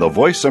on the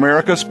Voice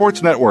America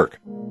Sports Network.